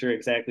wasn't sure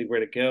exactly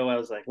where to go. I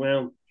was like,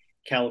 well,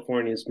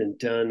 California's been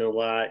done a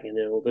lot,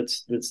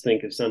 let's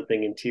think of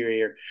something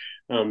interior.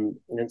 And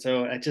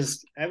so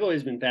I've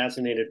always been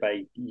fascinated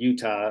by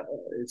Utah.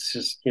 It's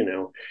just,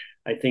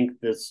 I think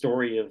the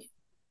story of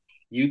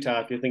Utah,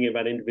 if you're thinking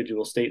about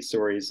individual state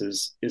stories,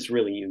 is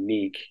really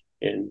unique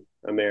in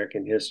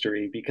American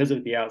history because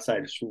of the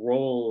outside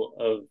role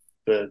of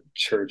the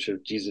Church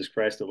of Jesus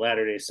Christ of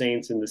Latter-day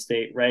Saints in the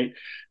state, right?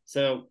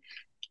 So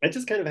I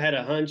just kind of had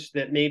a hunch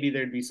that maybe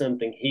there'd be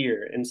something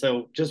here. And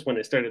so just when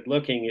I started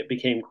looking, it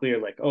became clear,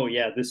 like, oh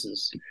yeah, this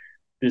is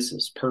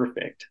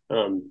perfect.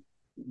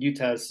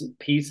 Utah's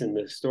piece in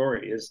this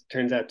story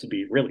turns out to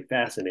be really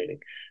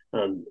fascinating.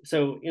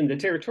 So in the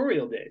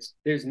territorial days,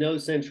 there's no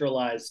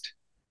centralized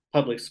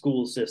public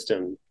school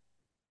system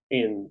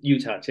in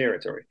Utah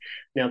territory.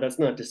 Now, that's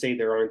not to say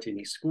there aren't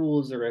any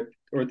schools or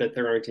that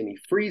there aren't any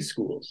free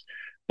schools,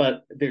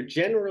 but they're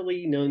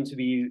generally known to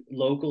be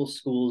local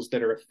schools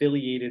that are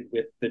affiliated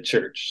with the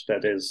church,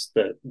 that is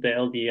the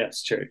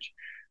LDS church,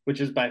 which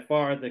is by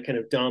far the kind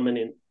of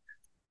dominant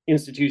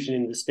institution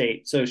in the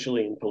state,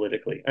 socially and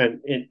politically.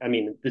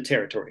 The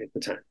territory at the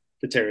time,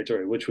 the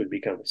territory which would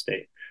become a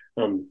state.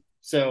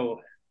 So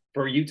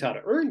for Utah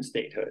to earn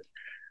statehood,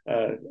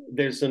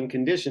 there's some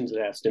conditions it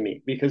has to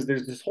meet, because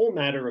there's this whole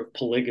matter of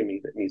polygamy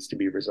that needs to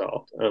be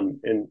resolved.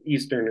 And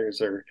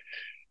Easterners are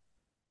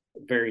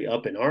very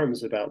up in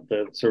arms about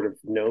the sort of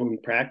known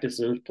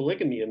practice of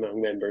polygamy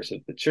among members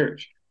of the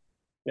church.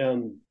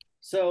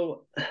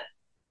 So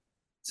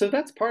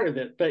that's part of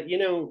it. But,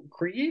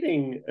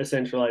 creating a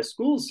centralized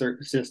school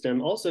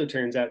system also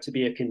turns out to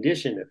be a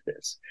condition of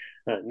this,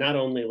 not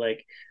only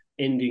like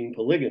ending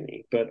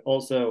polygamy, but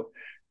also,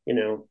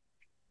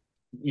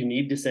 you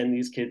need to send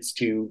these kids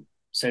to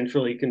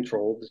centrally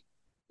controlled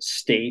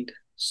state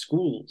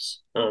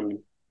schools.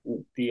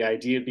 The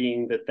idea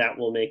being that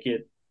will make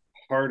it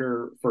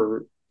harder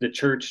for the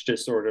church to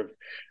sort of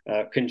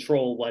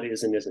control what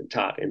is and isn't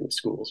taught in the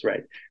schools,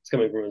 right? It's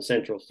coming from a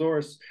central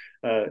source.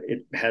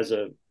 It has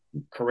a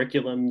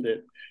curriculum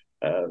that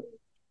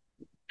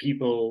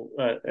people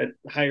at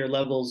higher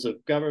levels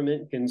of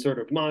government can sort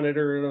of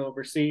monitor and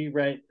oversee,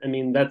 right? I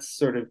mean, that's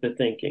sort of the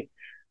thinking.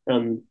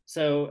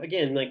 So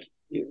again, like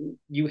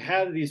you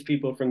have these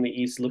people from the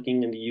East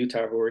looking into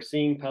Utah who are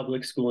seeing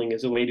public schooling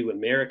as a way to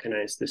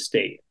Americanize the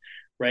state,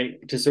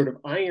 right? To sort of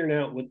iron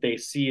out what they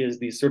see as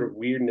these sort of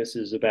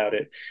weirdnesses about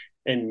it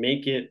and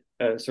make it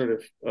a sort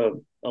of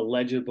a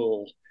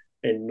legible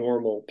and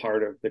normal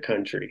part of the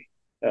country.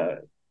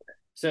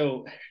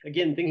 So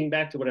again, thinking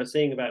back to what I was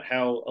saying about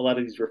how a lot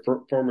of these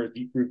reformers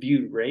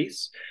reviewed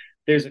race,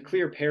 there's a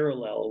clear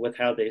parallel with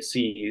how they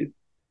see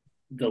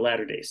the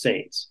Latter-day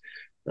Saints.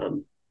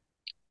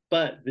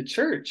 But the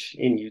church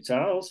in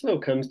Utah also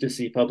comes to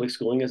see public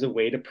schooling as a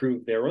way to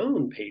prove their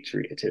own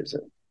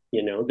patriotism,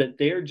 that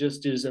they're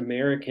just as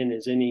American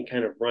as any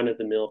kind of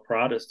run-of-the-mill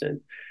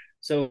Protestant.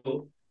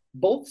 So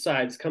both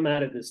sides come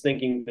out of this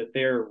thinking that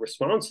they're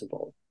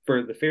responsible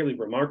for the fairly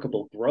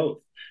remarkable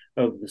growth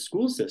of the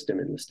school system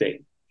in the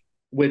state,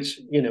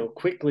 which,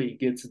 quickly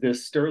gets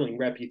this sterling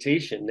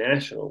reputation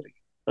nationally.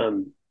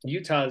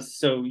 Utah's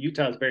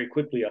very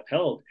quickly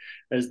upheld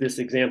as this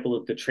example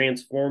of the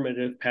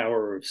transformative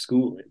power of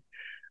schooling.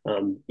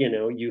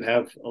 You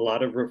have a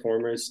lot of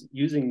reformers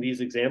using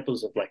these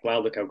examples of like, wow,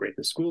 look how great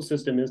the school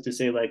system is, to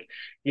say like,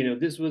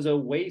 this was a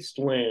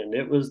wasteland.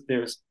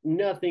 There's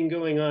nothing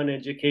going on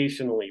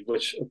educationally,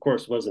 which of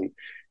course wasn't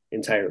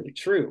entirely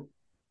true.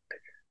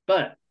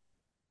 But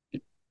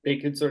they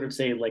could sort of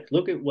say, like,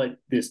 look at what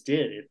this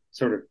did. It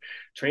sort of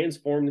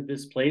transformed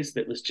this place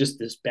that was just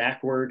this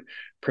backward,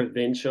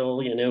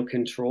 provincial,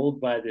 controlled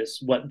by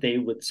this, what they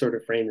would sort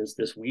of frame as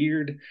this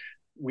weird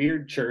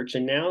church.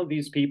 And now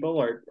these people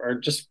are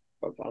just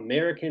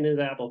American as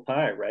apple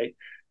pie, right?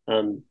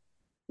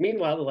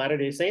 Meanwhile, the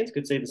Latter-day Saints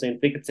could say the same.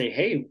 They could say,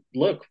 hey,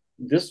 look,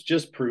 this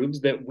just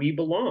proves that we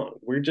belong.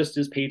 We're just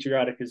as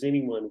patriotic as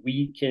anyone.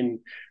 We can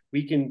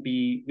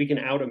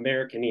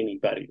out-American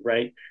anybody,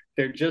 right?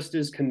 They're just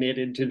as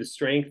committed to the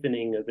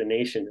strengthening of the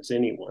nation as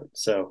anyone.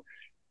 So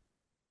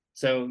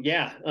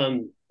yeah,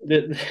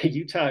 the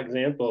Utah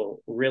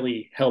example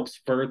really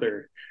helps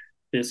further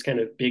this kind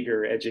of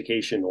bigger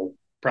educational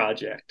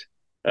project.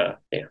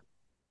 Yeah.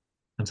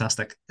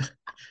 Fantastic.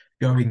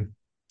 Going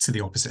to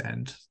the opposite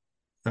end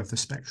of the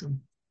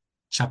spectrum,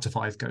 Chapter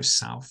 5 goes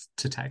south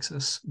to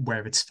Texas,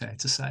 where it's fair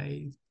to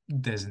say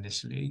there's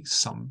initially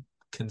some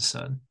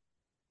concern,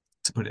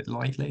 to put it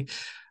lightly,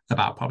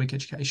 about public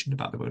education,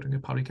 about the building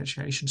of public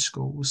education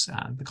schools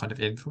and the kind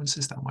of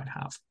influences that might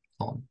have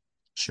on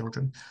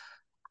children.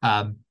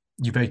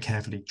 You very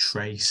carefully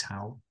trace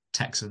how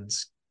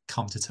Texans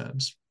come to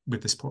terms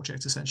with this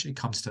project, essentially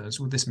come to terms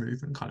with this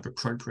movement, kind of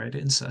appropriate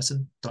it in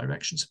certain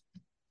directions.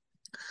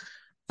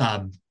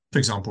 For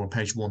example, on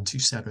page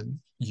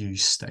 127, you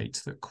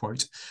state that,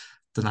 quote,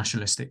 the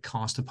nationalistic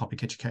cast of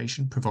public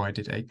education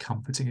provided a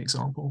comforting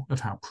example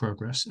of how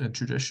progress and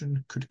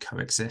tradition could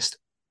coexist.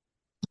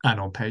 And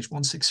on page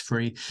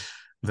 163,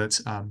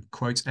 that,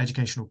 quote,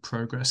 educational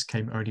progress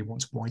came only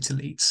once white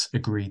elites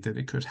agreed that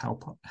it could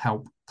help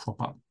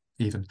prop up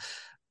even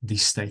the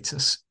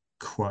status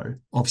quo.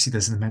 Obviously,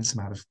 there's an immense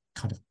amount of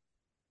kind of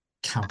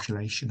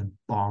calculation and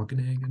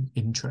bargaining and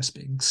interest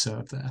being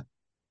served there.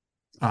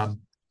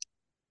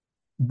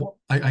 What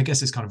I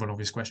guess it's kind of an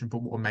obvious question,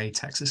 but what made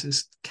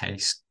Texas's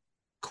case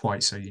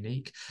quite so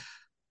unique?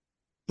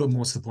 But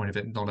more to the point of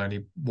it, not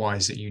only why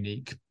is it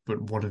unique,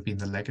 but what have been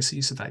the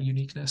legacies of that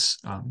uniqueness?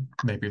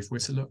 Maybe if we're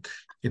to look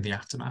in the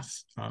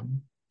aftermath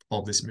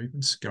of this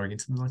movement going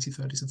into the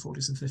 1930s and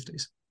 40s and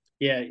 50s.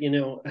 Yeah,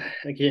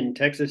 again,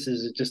 Texas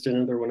is just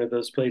another one of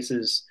those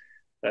places,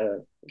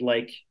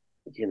 like,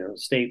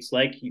 states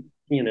like,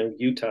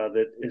 Utah,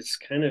 that is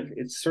kind of,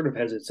 it sort of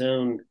has its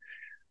own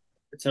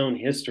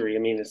history. I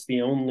mean,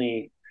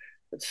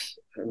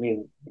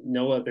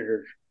 no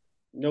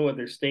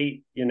other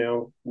state,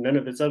 none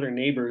of its other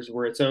neighbors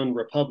were its own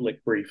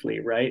republic briefly,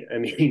 right? I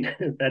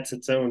mean, that's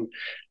its own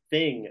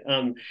thing.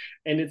 And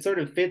it sort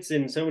of fits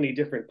in so many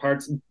different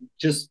parts,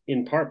 just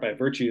in part by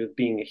virtue of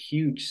being a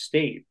huge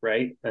state,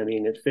 right? I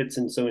mean, it fits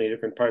in so many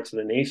different parts of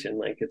the nation.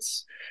 Like,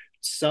 it's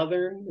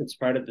Southern, it's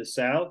part of the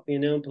South,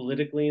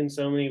 politically in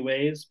so many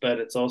ways, but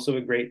it's also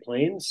a Great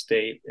Plains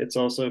state. It's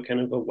also kind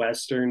of a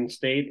Western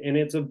state, and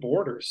it's a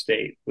border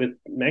state with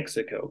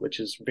Mexico, which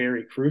is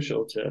very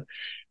crucial to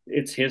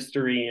its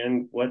history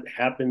and what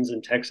happens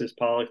in Texas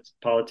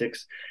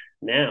politics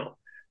now.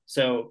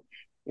 So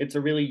it's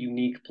a really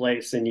unique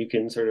place, and you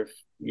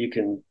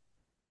can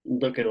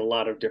look at a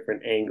lot of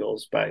different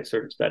angles by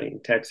sort of studying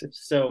Texas.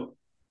 So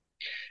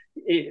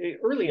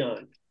early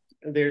on,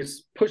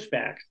 there's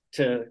pushback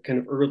to kind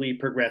of early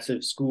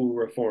progressive school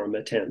reform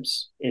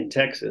attempts in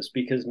Texas,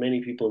 because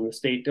many people in the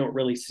state don't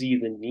really see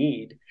the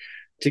need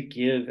to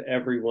give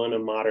everyone a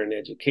modern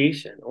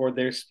education, or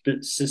they're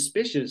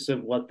suspicious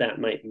of what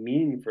that might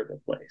mean for the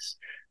place,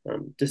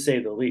 to say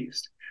the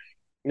least.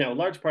 Now, a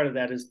large part of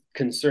that is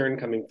concern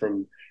coming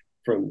from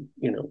from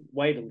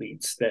white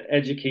elites that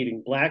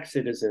educating Black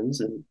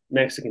citizens and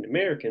Mexican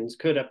Americans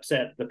could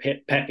upset the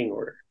pecking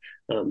order.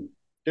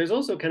 There's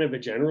also kind of a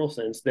general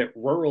sense that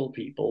rural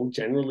people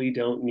generally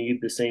don't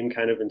need the same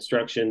kind of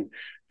instruction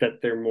that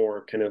their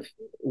more kind of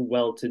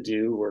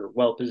well-to-do or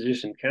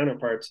well-positioned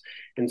counterparts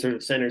in sort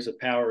of centers of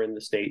power in the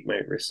state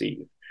might receive.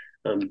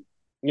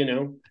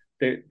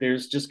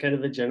 There's just kind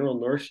of a general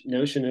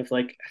notion of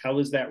like, how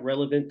is that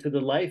relevant to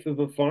the life of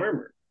a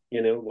farmer?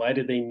 Why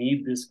do they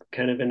need this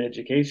kind of an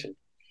education?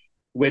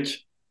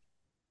 Which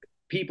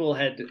people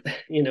had,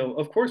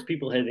 of course,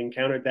 people had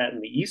encountered that in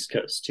the East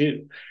Coast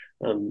too.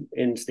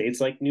 In states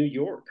like New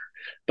York.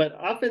 But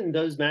often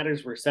those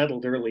matters were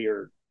settled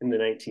earlier in the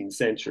 19th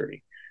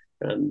century.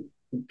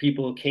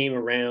 People came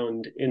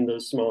around in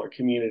those smaller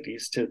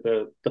communities to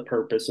the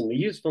purpose and the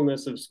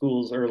usefulness of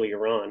schools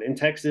earlier on. In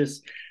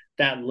Texas,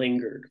 that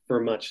lingered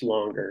for much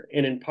longer.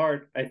 And in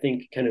part, I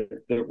think kind of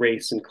the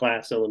race and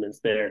class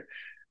elements there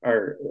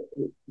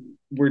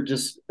were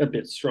just a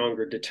bit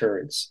stronger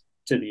deterrents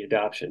to the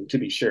adoption, to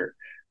be sure.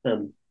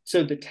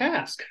 So the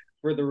task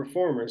for the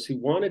reformers who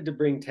wanted to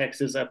bring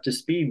Texas up to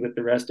speed with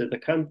the rest of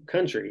the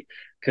country,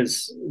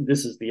 because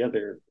this is the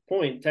other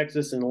point,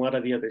 Texas and a lot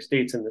of the other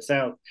states in the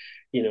South,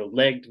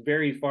 lagged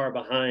very far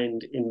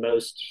behind in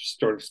most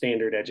sort of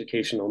standard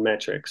educational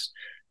metrics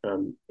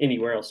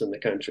anywhere else in the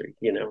country.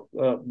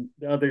 The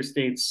other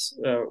states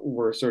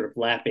were sort of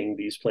lapping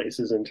these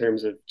places in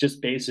terms of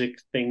just basic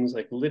things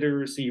like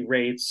literacy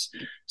rates,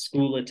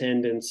 school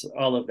attendance,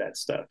 all of that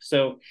stuff.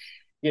 So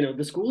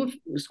the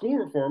school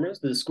reformers,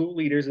 the school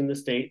leaders in the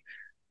state,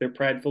 they're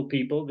prideful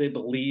people. They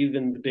believe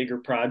in the bigger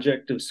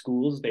project of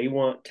schools. They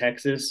want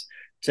Texas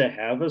to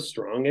have a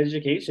strong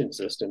education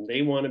system.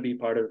 They want to be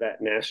part of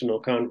that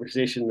national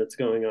conversation that's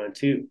going on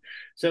too.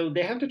 So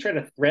they have to try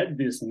to thread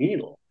this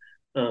needle.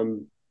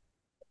 And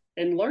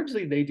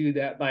largely they do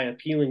that by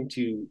appealing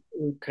to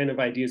kind of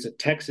ideas of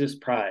Texas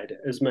pride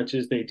as much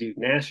as they do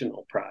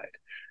national pride.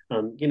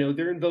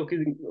 They're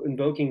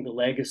invoking the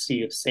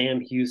legacy of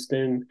Sam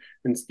Houston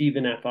and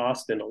Stephen F.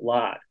 Austin a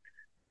lot.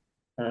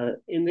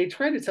 And they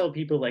try to tell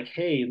people like,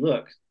 hey,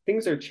 look,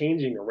 things are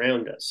changing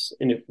around us.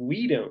 And if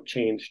we don't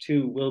change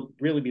too, we'll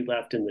really be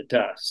left in the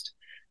dust.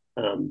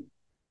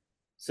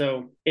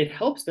 So it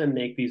helps them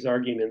make these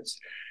arguments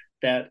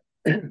that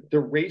the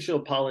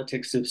racial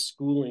politics of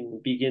schooling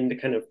begin to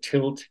kind of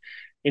tilt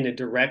in a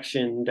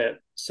direction that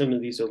some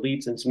of these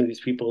elites and some of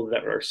these people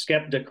that are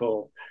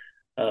skeptical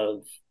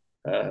of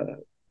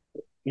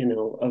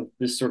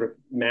this sort of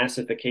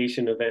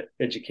massification of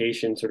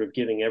education, sort of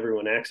giving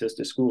everyone access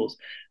to schools,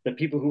 that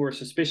people who are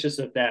suspicious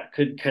of that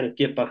could kind of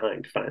get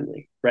behind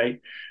finally, right?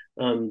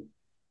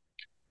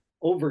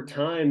 Over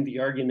time, the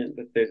argument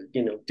that there's,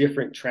 there's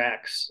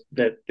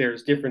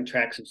different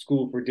tracks of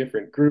school for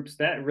different groups,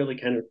 that really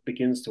kind of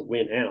begins to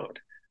win out,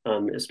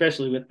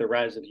 especially with the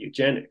rise of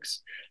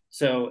eugenics.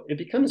 So it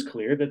becomes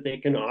clear that they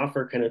can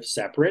offer kind of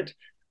separate,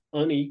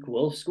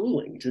 unequal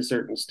schooling to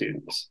certain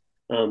students.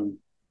 And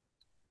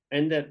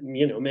that,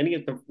 many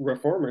of the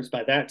reformers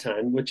by that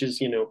time, which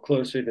is,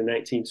 closer to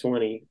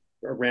 1920,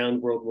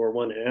 around World War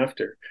I and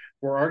after,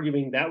 were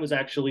arguing that was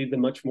actually the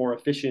much more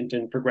efficient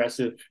and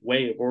progressive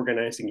way of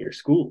organizing your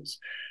schools.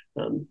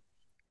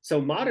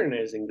 So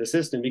modernizing the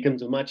system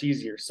becomes a much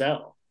easier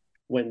sell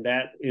when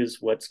that is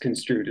what's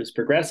construed as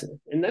progressive.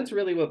 And that's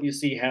really what you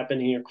see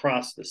happening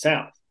across the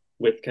South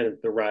with kind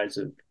of the rise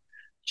of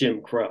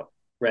Jim Crow,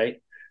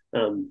 right?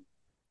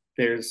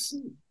 There's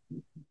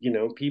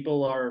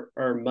people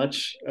are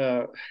much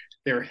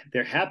they're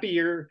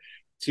happier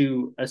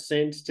to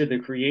assent to the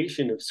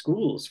creation of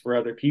schools for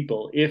other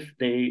people if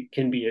they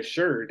can be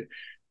assured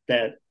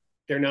that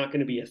they're not going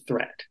to be a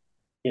threat.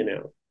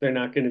 They're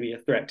not going to be a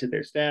threat to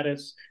their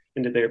status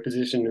and to their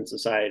position in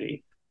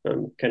society,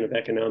 kind of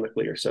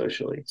economically or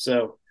socially.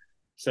 So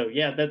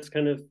yeah, that's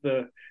kind of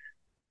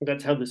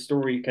that's how the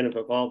story kind of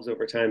evolves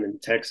over time in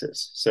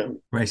Texas.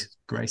 So great,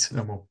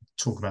 and we'll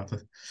talk about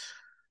the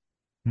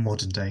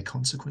modern day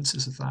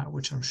consequences of that,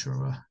 which I'm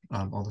sure are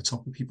on the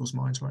top of people's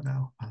minds right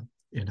now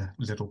in a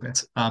little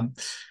bit.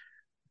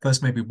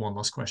 First, maybe one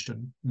last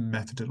question.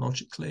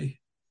 Methodologically,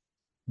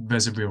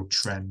 there's a real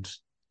trend,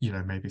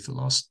 maybe for the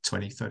last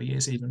 20, 30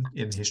 years, even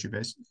in the history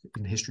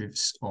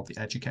of the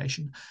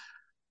education,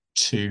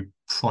 to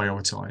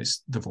prioritize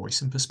the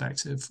voice and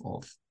perspective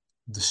of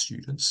the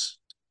students.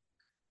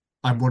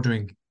 I'm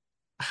wondering,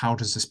 how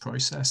does this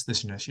process,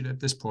 this initiative,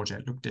 this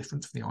project look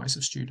different from the eyes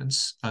of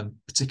students? And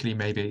particularly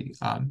maybe,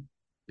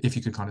 if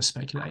you could kind of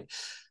speculate,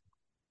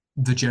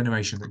 the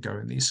generation that go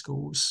in these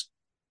schools,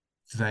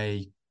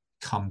 they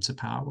come to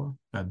power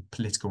and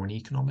political and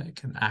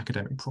economic and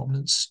academic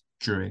prominence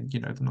during, the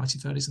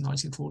 1930s and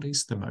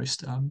 1940s, the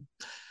most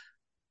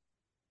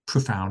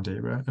profound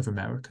era of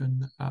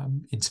American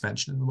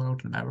intervention in the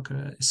world. And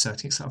America is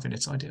asserting itself in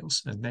its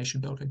ideals and nation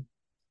building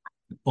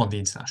on the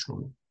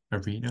international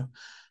arena.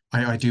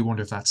 I do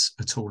wonder if that's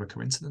at all a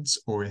coincidence,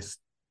 or if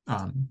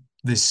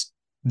this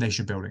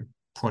nation building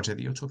project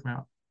that you're talking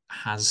about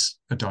has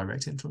a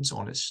direct influence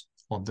on its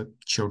on the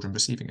children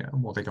receiving it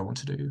and what they go on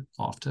to do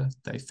after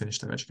they finish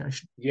their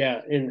education?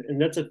 Yeah,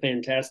 and that's a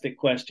fantastic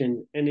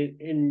question.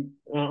 And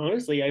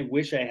honestly, I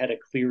wish I had a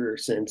clearer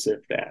sense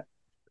of that.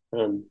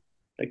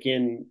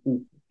 Again,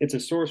 it's a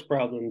source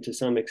problem to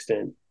some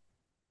extent,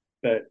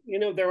 but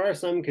there are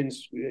some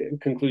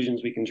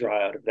conclusions we can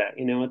draw out of that.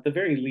 At the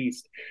very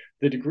least,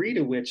 the degree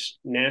to which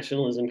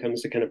nationalism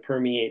comes to kind of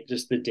permeate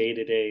just the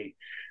day-to-day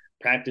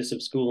practice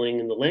of schooling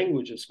and the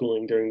language of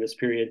schooling during this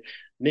period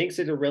makes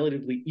it a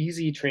relatively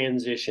easy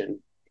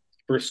transition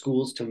for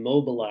schools to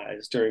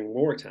mobilize during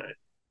wartime,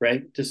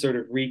 right? To sort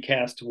of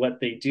recast what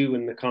they do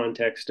in the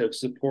context of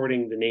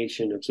supporting the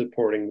nation, of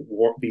supporting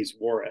these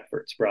war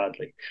efforts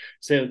broadly.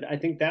 So I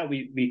think that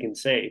we can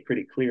say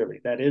pretty clearly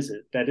that is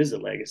a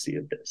legacy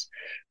of this.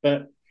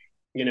 But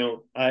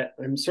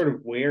I'm sort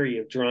of wary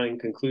of drawing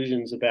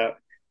conclusions about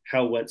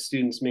how what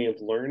students may have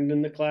learned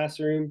in the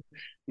classroom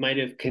might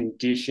have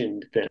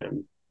conditioned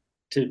them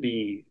to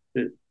be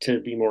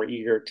more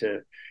eager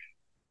to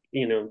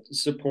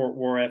support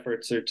war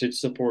efforts or to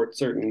support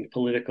certain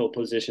political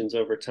positions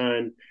over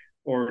time,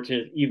 or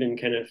to even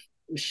kind of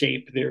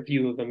shape their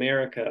view of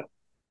America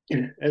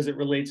as it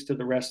relates to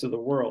the rest of the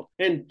world.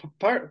 And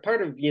part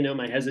of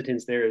my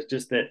hesitance there is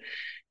just that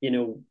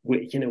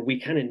we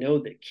kind of know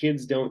that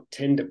kids don't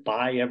tend to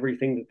buy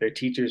everything that their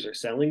teachers are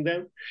selling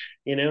them.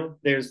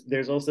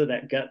 There's also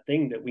that gut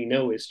thing that we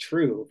know is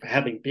true,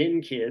 having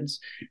been kids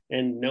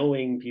and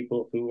knowing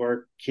people who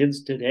are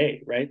kids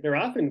today, right? They're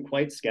often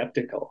quite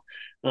skeptical.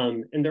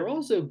 And they're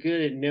also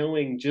good at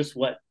knowing just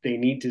what they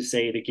need to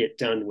say to get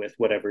done with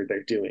whatever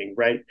they're doing,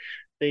 right?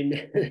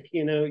 They,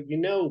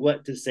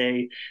 what to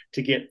say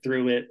to get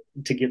through it,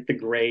 to get the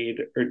grade,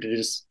 or to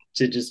just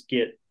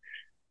get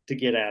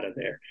out of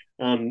there.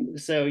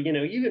 So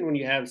even when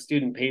you have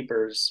student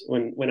papers,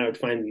 when I would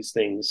find these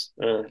things,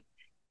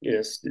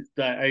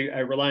 I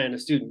rely on a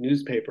student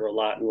newspaper a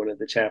lot in one of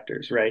the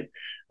chapters, right?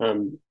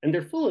 And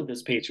they're full of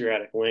this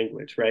patriotic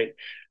language, right?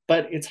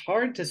 But it's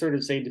hard to sort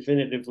of say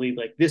definitively,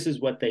 like, this is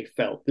what they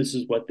felt, this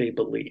is what they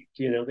believed.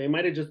 They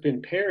might have just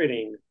been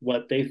parroting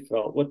what they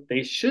felt, what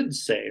they should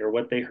say, or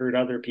what they heard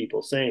other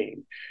people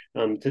saying.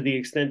 To the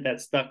extent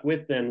that stuck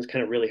with them is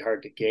kind of really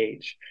hard to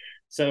gauge.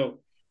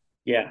 So,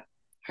 yeah,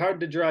 hard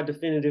to draw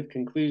definitive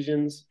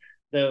conclusions.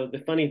 Though the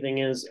funny thing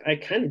is, I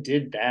kind of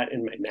did that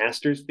in my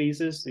master's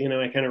thesis.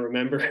 I kind of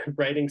remember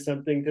writing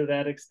something to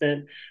that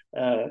extent.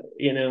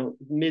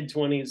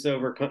 Mid-20s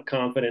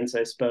overconfidence,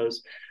 I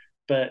suppose.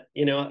 But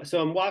so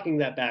I'm walking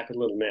that back a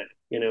little now.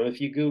 If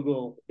you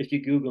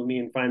Google me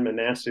and find my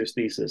master's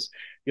thesis,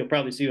 you'll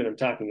probably see what I'm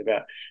talking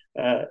about.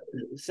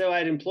 So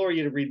I'd implore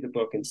you to read the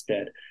book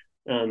instead.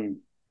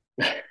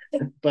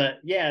 But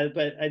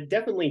I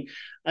definitely,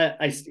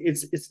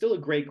 it's still a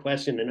great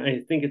question, and I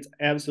think it's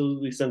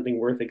absolutely something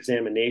worth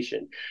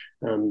examination.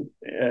 And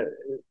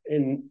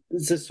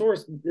it's a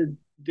source.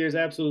 There's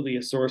absolutely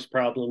a source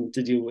problem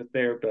to deal with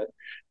there, but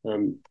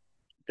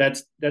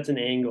that's an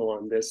angle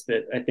on this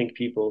that I think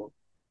people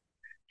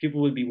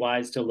would be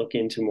wise to look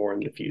into more in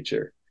the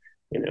future.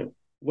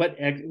 What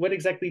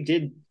exactly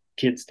did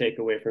kids take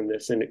away from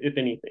this, and if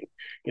anything,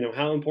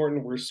 how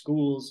important were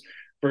schools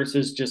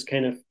versus just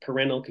kind of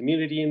parental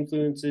community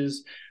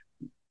influences,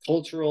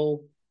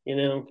 cultural,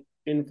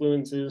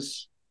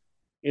 influences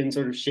in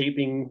sort of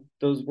shaping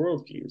those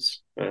worldviews?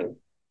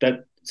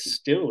 That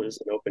still is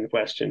an open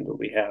question that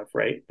we have,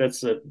 right?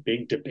 That's a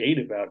big debate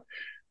about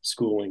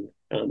schooling.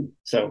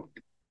 So,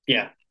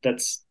 yeah,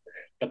 that's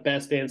the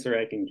best answer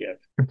I can give.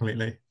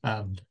 Completely.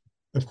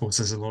 Of course,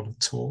 there's a lot of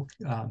talk,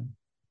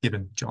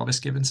 given Jarvis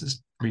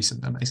Gibbons's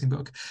recent amazing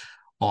book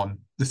on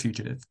the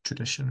fugitive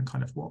tradition and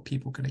kind of what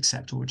people can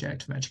accept or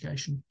reject from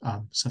education.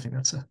 So I think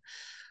that's a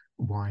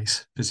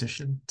wise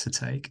position to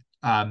take.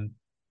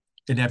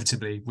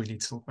 Inevitably, we need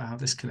to talk about how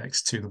this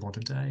connects to the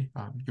modern day.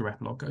 Your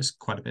epilogue goes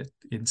quite a bit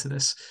into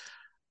this.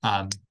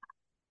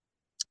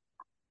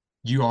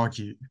 You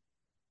argue,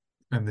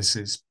 and this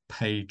is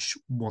page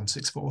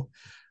 164,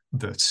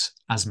 that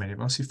as many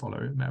of us who follow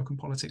American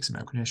politics,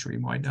 American history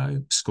might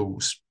know,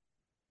 schools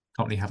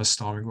currently have a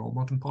starring role in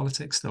modern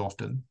politics. They're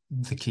often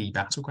the key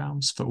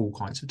battlegrounds for all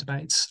kinds of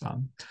debates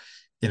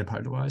in a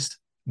polarized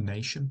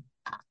nation.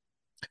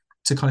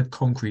 To kind of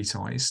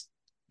concretize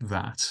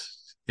that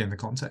in the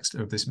context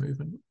of this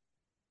movement,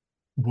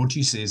 what do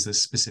you see as the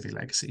specific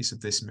legacies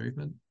of this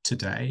movement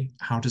today?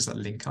 How does that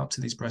link up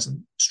to these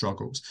present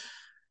struggles?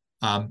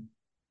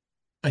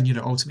 And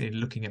ultimately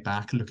looking at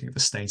the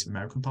state of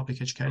American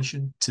public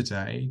education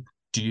today,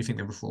 do you think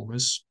the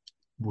reformers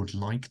would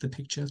like the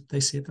picture they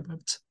see at the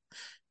moment?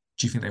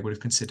 Do you think they would have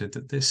considered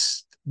that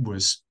this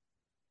was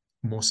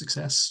more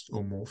success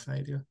or more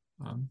failure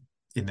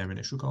in their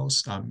initial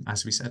goals,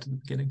 as we said at the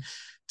beginning,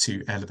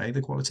 to elevate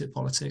the quality of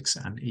politics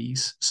and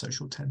ease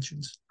social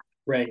tensions?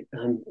 Right.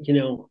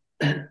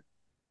 That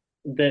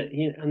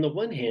on the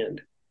one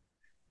hand,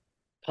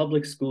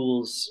 public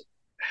schools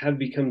have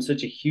become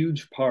such a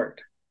huge part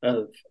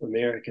of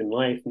American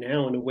life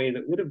now in a way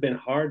that would have been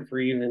hard for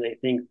even, I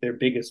think, their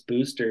biggest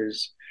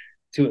boosters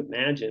to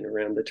imagine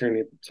around the turn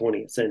of the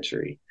 20th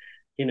century.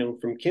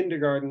 From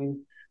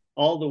kindergarten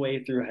all the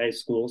way through high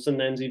school,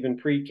 sometimes even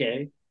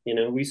pre-K.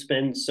 We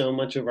spend so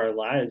much of our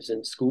lives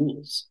in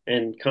schools,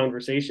 and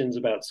conversations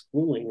about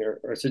schooling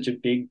are such a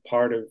big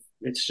part of,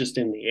 it's just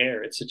in the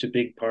air. It's such a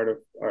big part of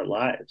our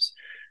lives.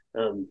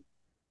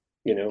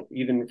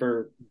 Even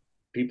for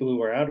people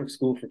who are out of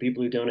school, for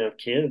people who don't have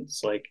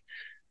kids, like,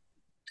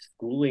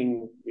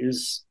 schooling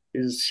is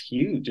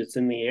huge. It's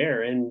in the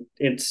air, and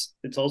it's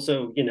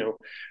also,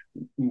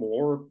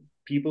 more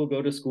people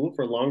go to school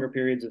for longer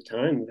periods of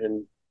time,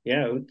 and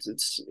yeah,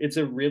 it's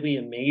a really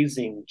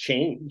amazing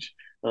change.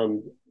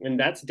 And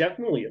that's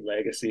definitely a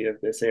legacy of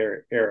this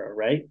era,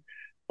 right?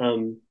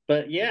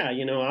 But yeah,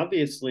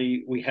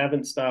 obviously we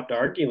haven't stopped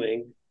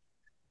arguing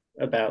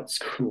about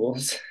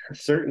schools,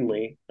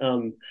 certainly,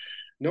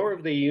 nor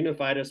have they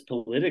unified us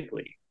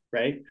politically,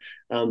 right?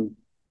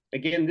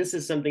 Again, this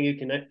is something you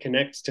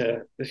connects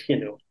to,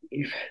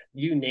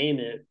 you name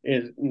it,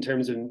 in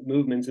terms of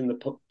movements in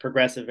the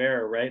progressive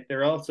era, right?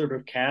 They're all sort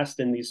of cast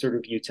in these sort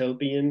of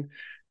utopian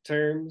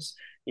terms.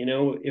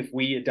 If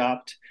we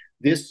adopt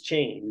this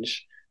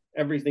change,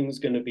 everything's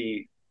going to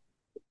be,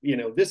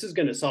 this is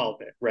going to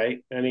solve it,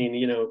 right? I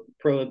mean,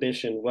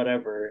 prohibition,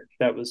 whatever,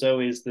 that was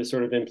always the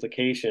sort of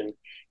implication.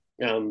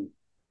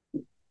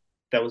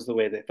 That was the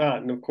way they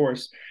thought. And of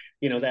course,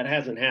 that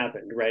hasn't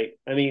happened, right?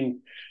 I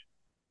mean,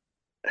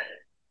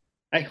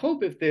 I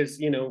hope, if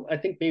there's, I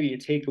think maybe a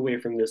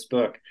takeaway from this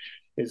book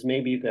is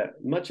maybe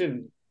that much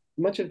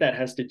of that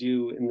has to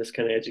do, in this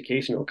kind of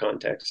educational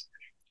context,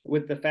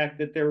 with the fact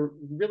that there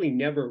really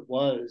never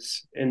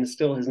was, and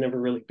still has never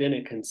really been,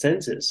 a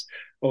consensus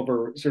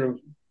over sort of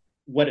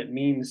what it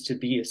means to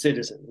be a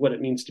citizen, what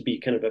it means to be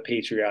kind of a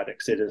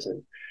patriotic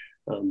citizen.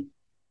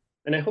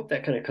 And I hope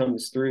that kind of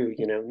comes through.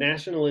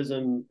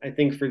 Nationalism, I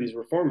think, for these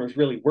reformers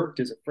really worked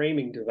as a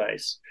framing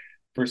device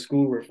for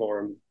school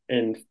reform,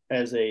 and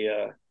as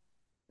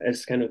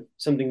kind of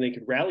something they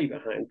could rally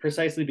behind,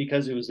 precisely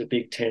because it was a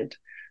big tent,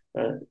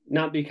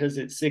 not because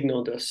it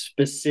signaled a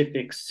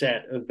specific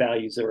set of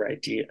values or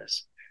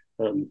ideas.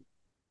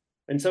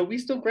 And so we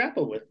still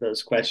grapple with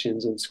those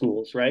questions in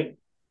schools, right?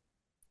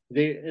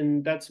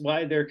 And that's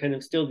why they're kind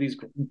of still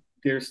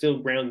they're still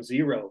ground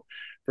zero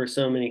for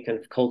so many kind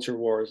of culture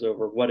wars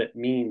over what it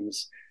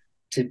means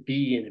to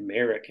be an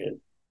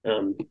American.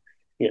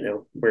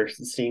 We're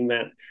seeing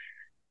that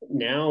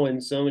now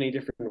in so many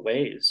different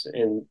ways,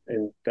 and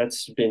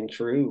that's been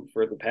true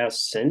for the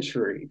past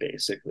century,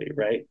 basically,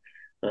 right?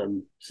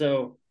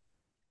 So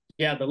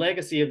yeah, the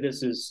legacy of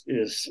this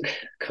is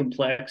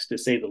complex, to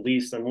say the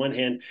least. On one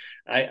hand,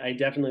 I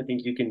definitely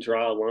think you can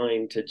draw a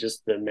line to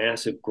just the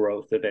massive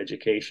growth of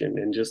education,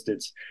 and just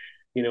its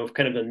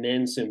kind of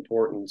immense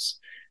importance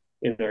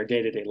in our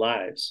day-to-day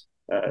lives,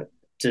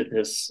 to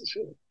this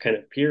kind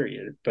of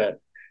period. But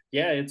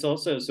yeah, it's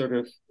also sort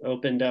of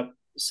opened up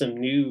some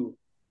new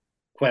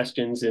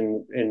questions,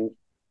 and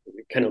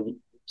kind of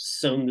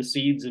sown the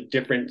seeds of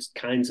different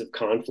kinds of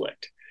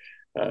conflict,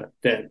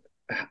 that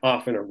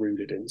often are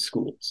rooted in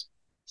schools.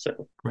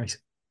 So Great.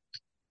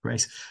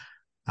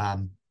 As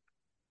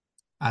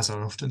I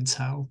often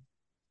tell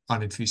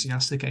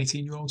unenthusiastic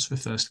 18-year-olds who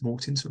first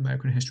walked into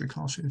American history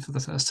classroom for the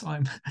first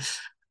time,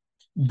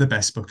 the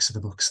best books are the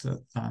books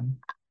that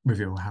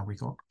reveal how we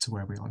got to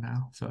where we are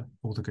now, for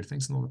all the good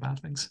things and all the bad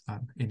things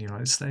in the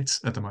United States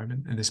at the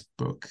moment. And this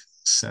book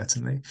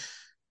certainly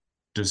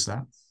does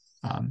that.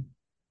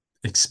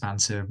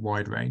 Expansive,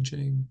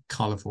 wide-ranging,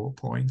 colourful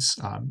points.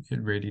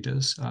 It really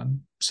does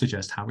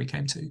suggest how we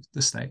came to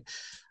the state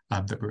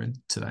that we're in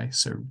today.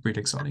 So really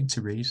exciting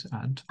to read,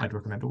 and I'd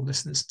recommend all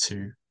listeners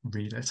to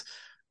read it.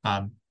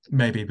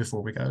 Maybe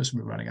before we go, as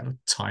we're running out of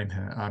time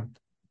here,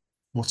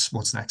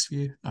 what's next for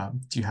you?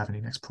 Do you have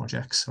any next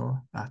projects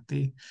or at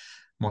the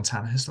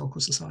Montana Historical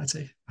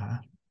Society?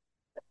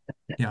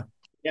 Yeah.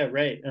 Yeah,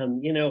 right.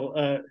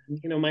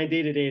 My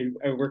day-to-day,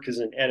 I work as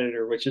an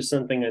editor, which is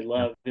something I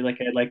love. I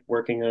like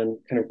working on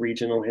kind of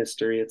regional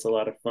history. It's a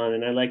lot of fun,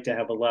 and I like to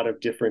have a lot of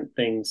different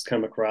things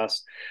come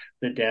across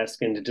the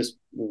desk, and to just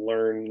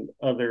learn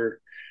other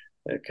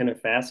kind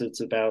of facets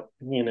about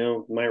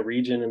my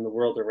region and the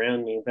world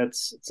around me.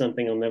 That's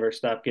something I'll never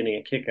stop getting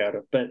a kick out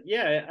of. But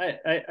yeah,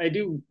 I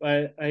do.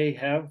 I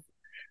have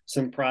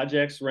some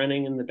projects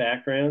running in the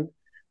background.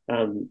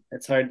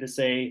 It's hard to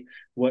say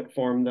what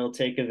form they'll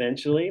take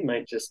eventually. It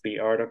might just be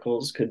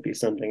articles, could be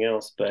something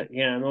else. But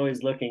yeah, I'm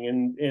always looking,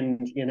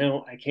 and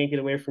I can't get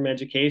away from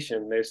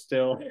education. There's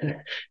still,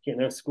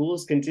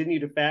 schools continue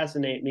to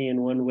fascinate me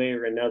in one way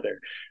or another.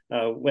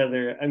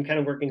 Whether I'm kind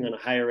of working on a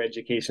higher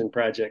education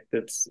project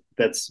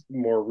that's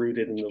more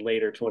rooted in the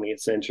later 20th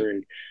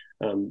century,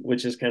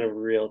 which is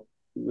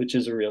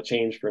a real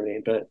change for me.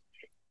 But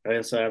I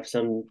also have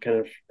some kind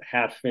of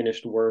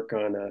half-finished work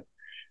on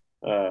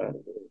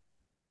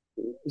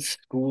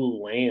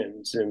school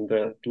lands in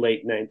the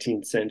late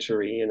 19th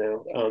century,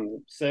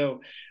 so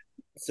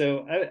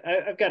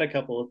I've got a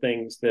couple of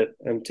things that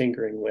I'm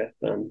tinkering with,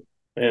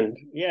 and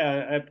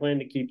yeah, I plan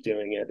to keep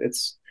doing it.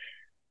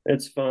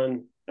 It's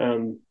fun,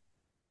 and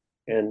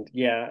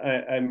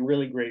yeah, I'm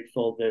really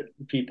grateful that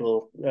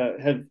people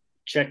have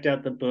checked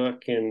out the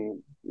book,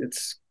 and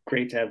it's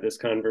great to have this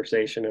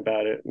conversation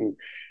about it. And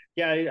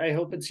yeah, I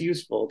hope it's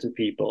useful to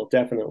people.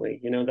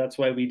 Definitely. That's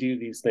why we do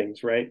these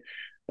things, right?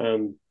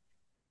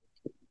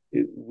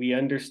 We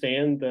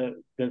understand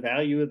the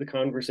value of the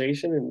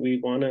conversation, and we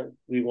want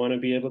to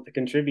be able to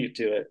contribute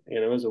to it,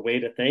 as a way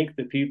to thank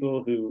the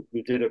people who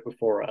did it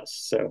before us.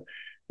 So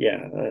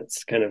yeah,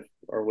 that's kind of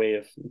our way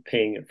of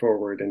paying it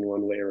forward in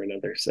one way or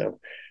another. So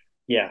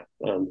yeah,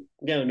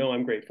 no,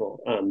 I'm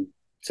grateful.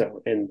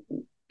 And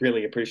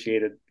really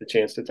appreciated the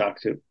chance to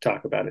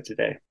talk about it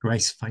today.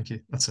 Great, thank you.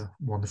 That's a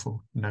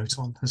wonderful note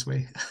on as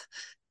we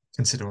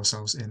consider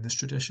ourselves in this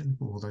tradition,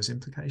 all those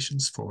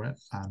implications for it.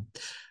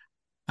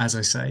 As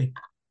I say,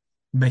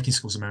 Making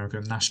Schools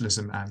America,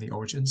 Nationalism and the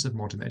Origins of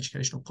Modern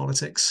Educational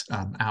Politics,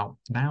 out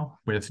now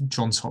with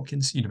Johns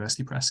Hopkins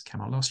University Press,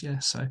 came out last year,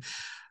 so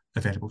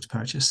available to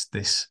purchase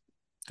this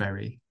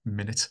very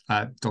minute.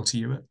 Dr.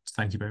 Ewert,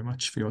 thank you very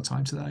much for your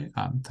time today.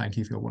 Thank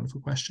you for your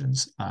wonderful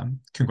questions.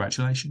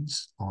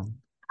 Congratulations on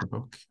the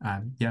book,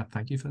 and yeah,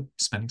 thank you for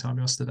spending time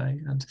with us today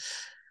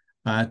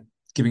and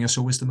giving us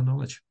your wisdom and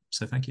knowledge.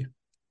 So thank you.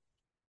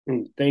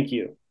 Thank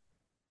you.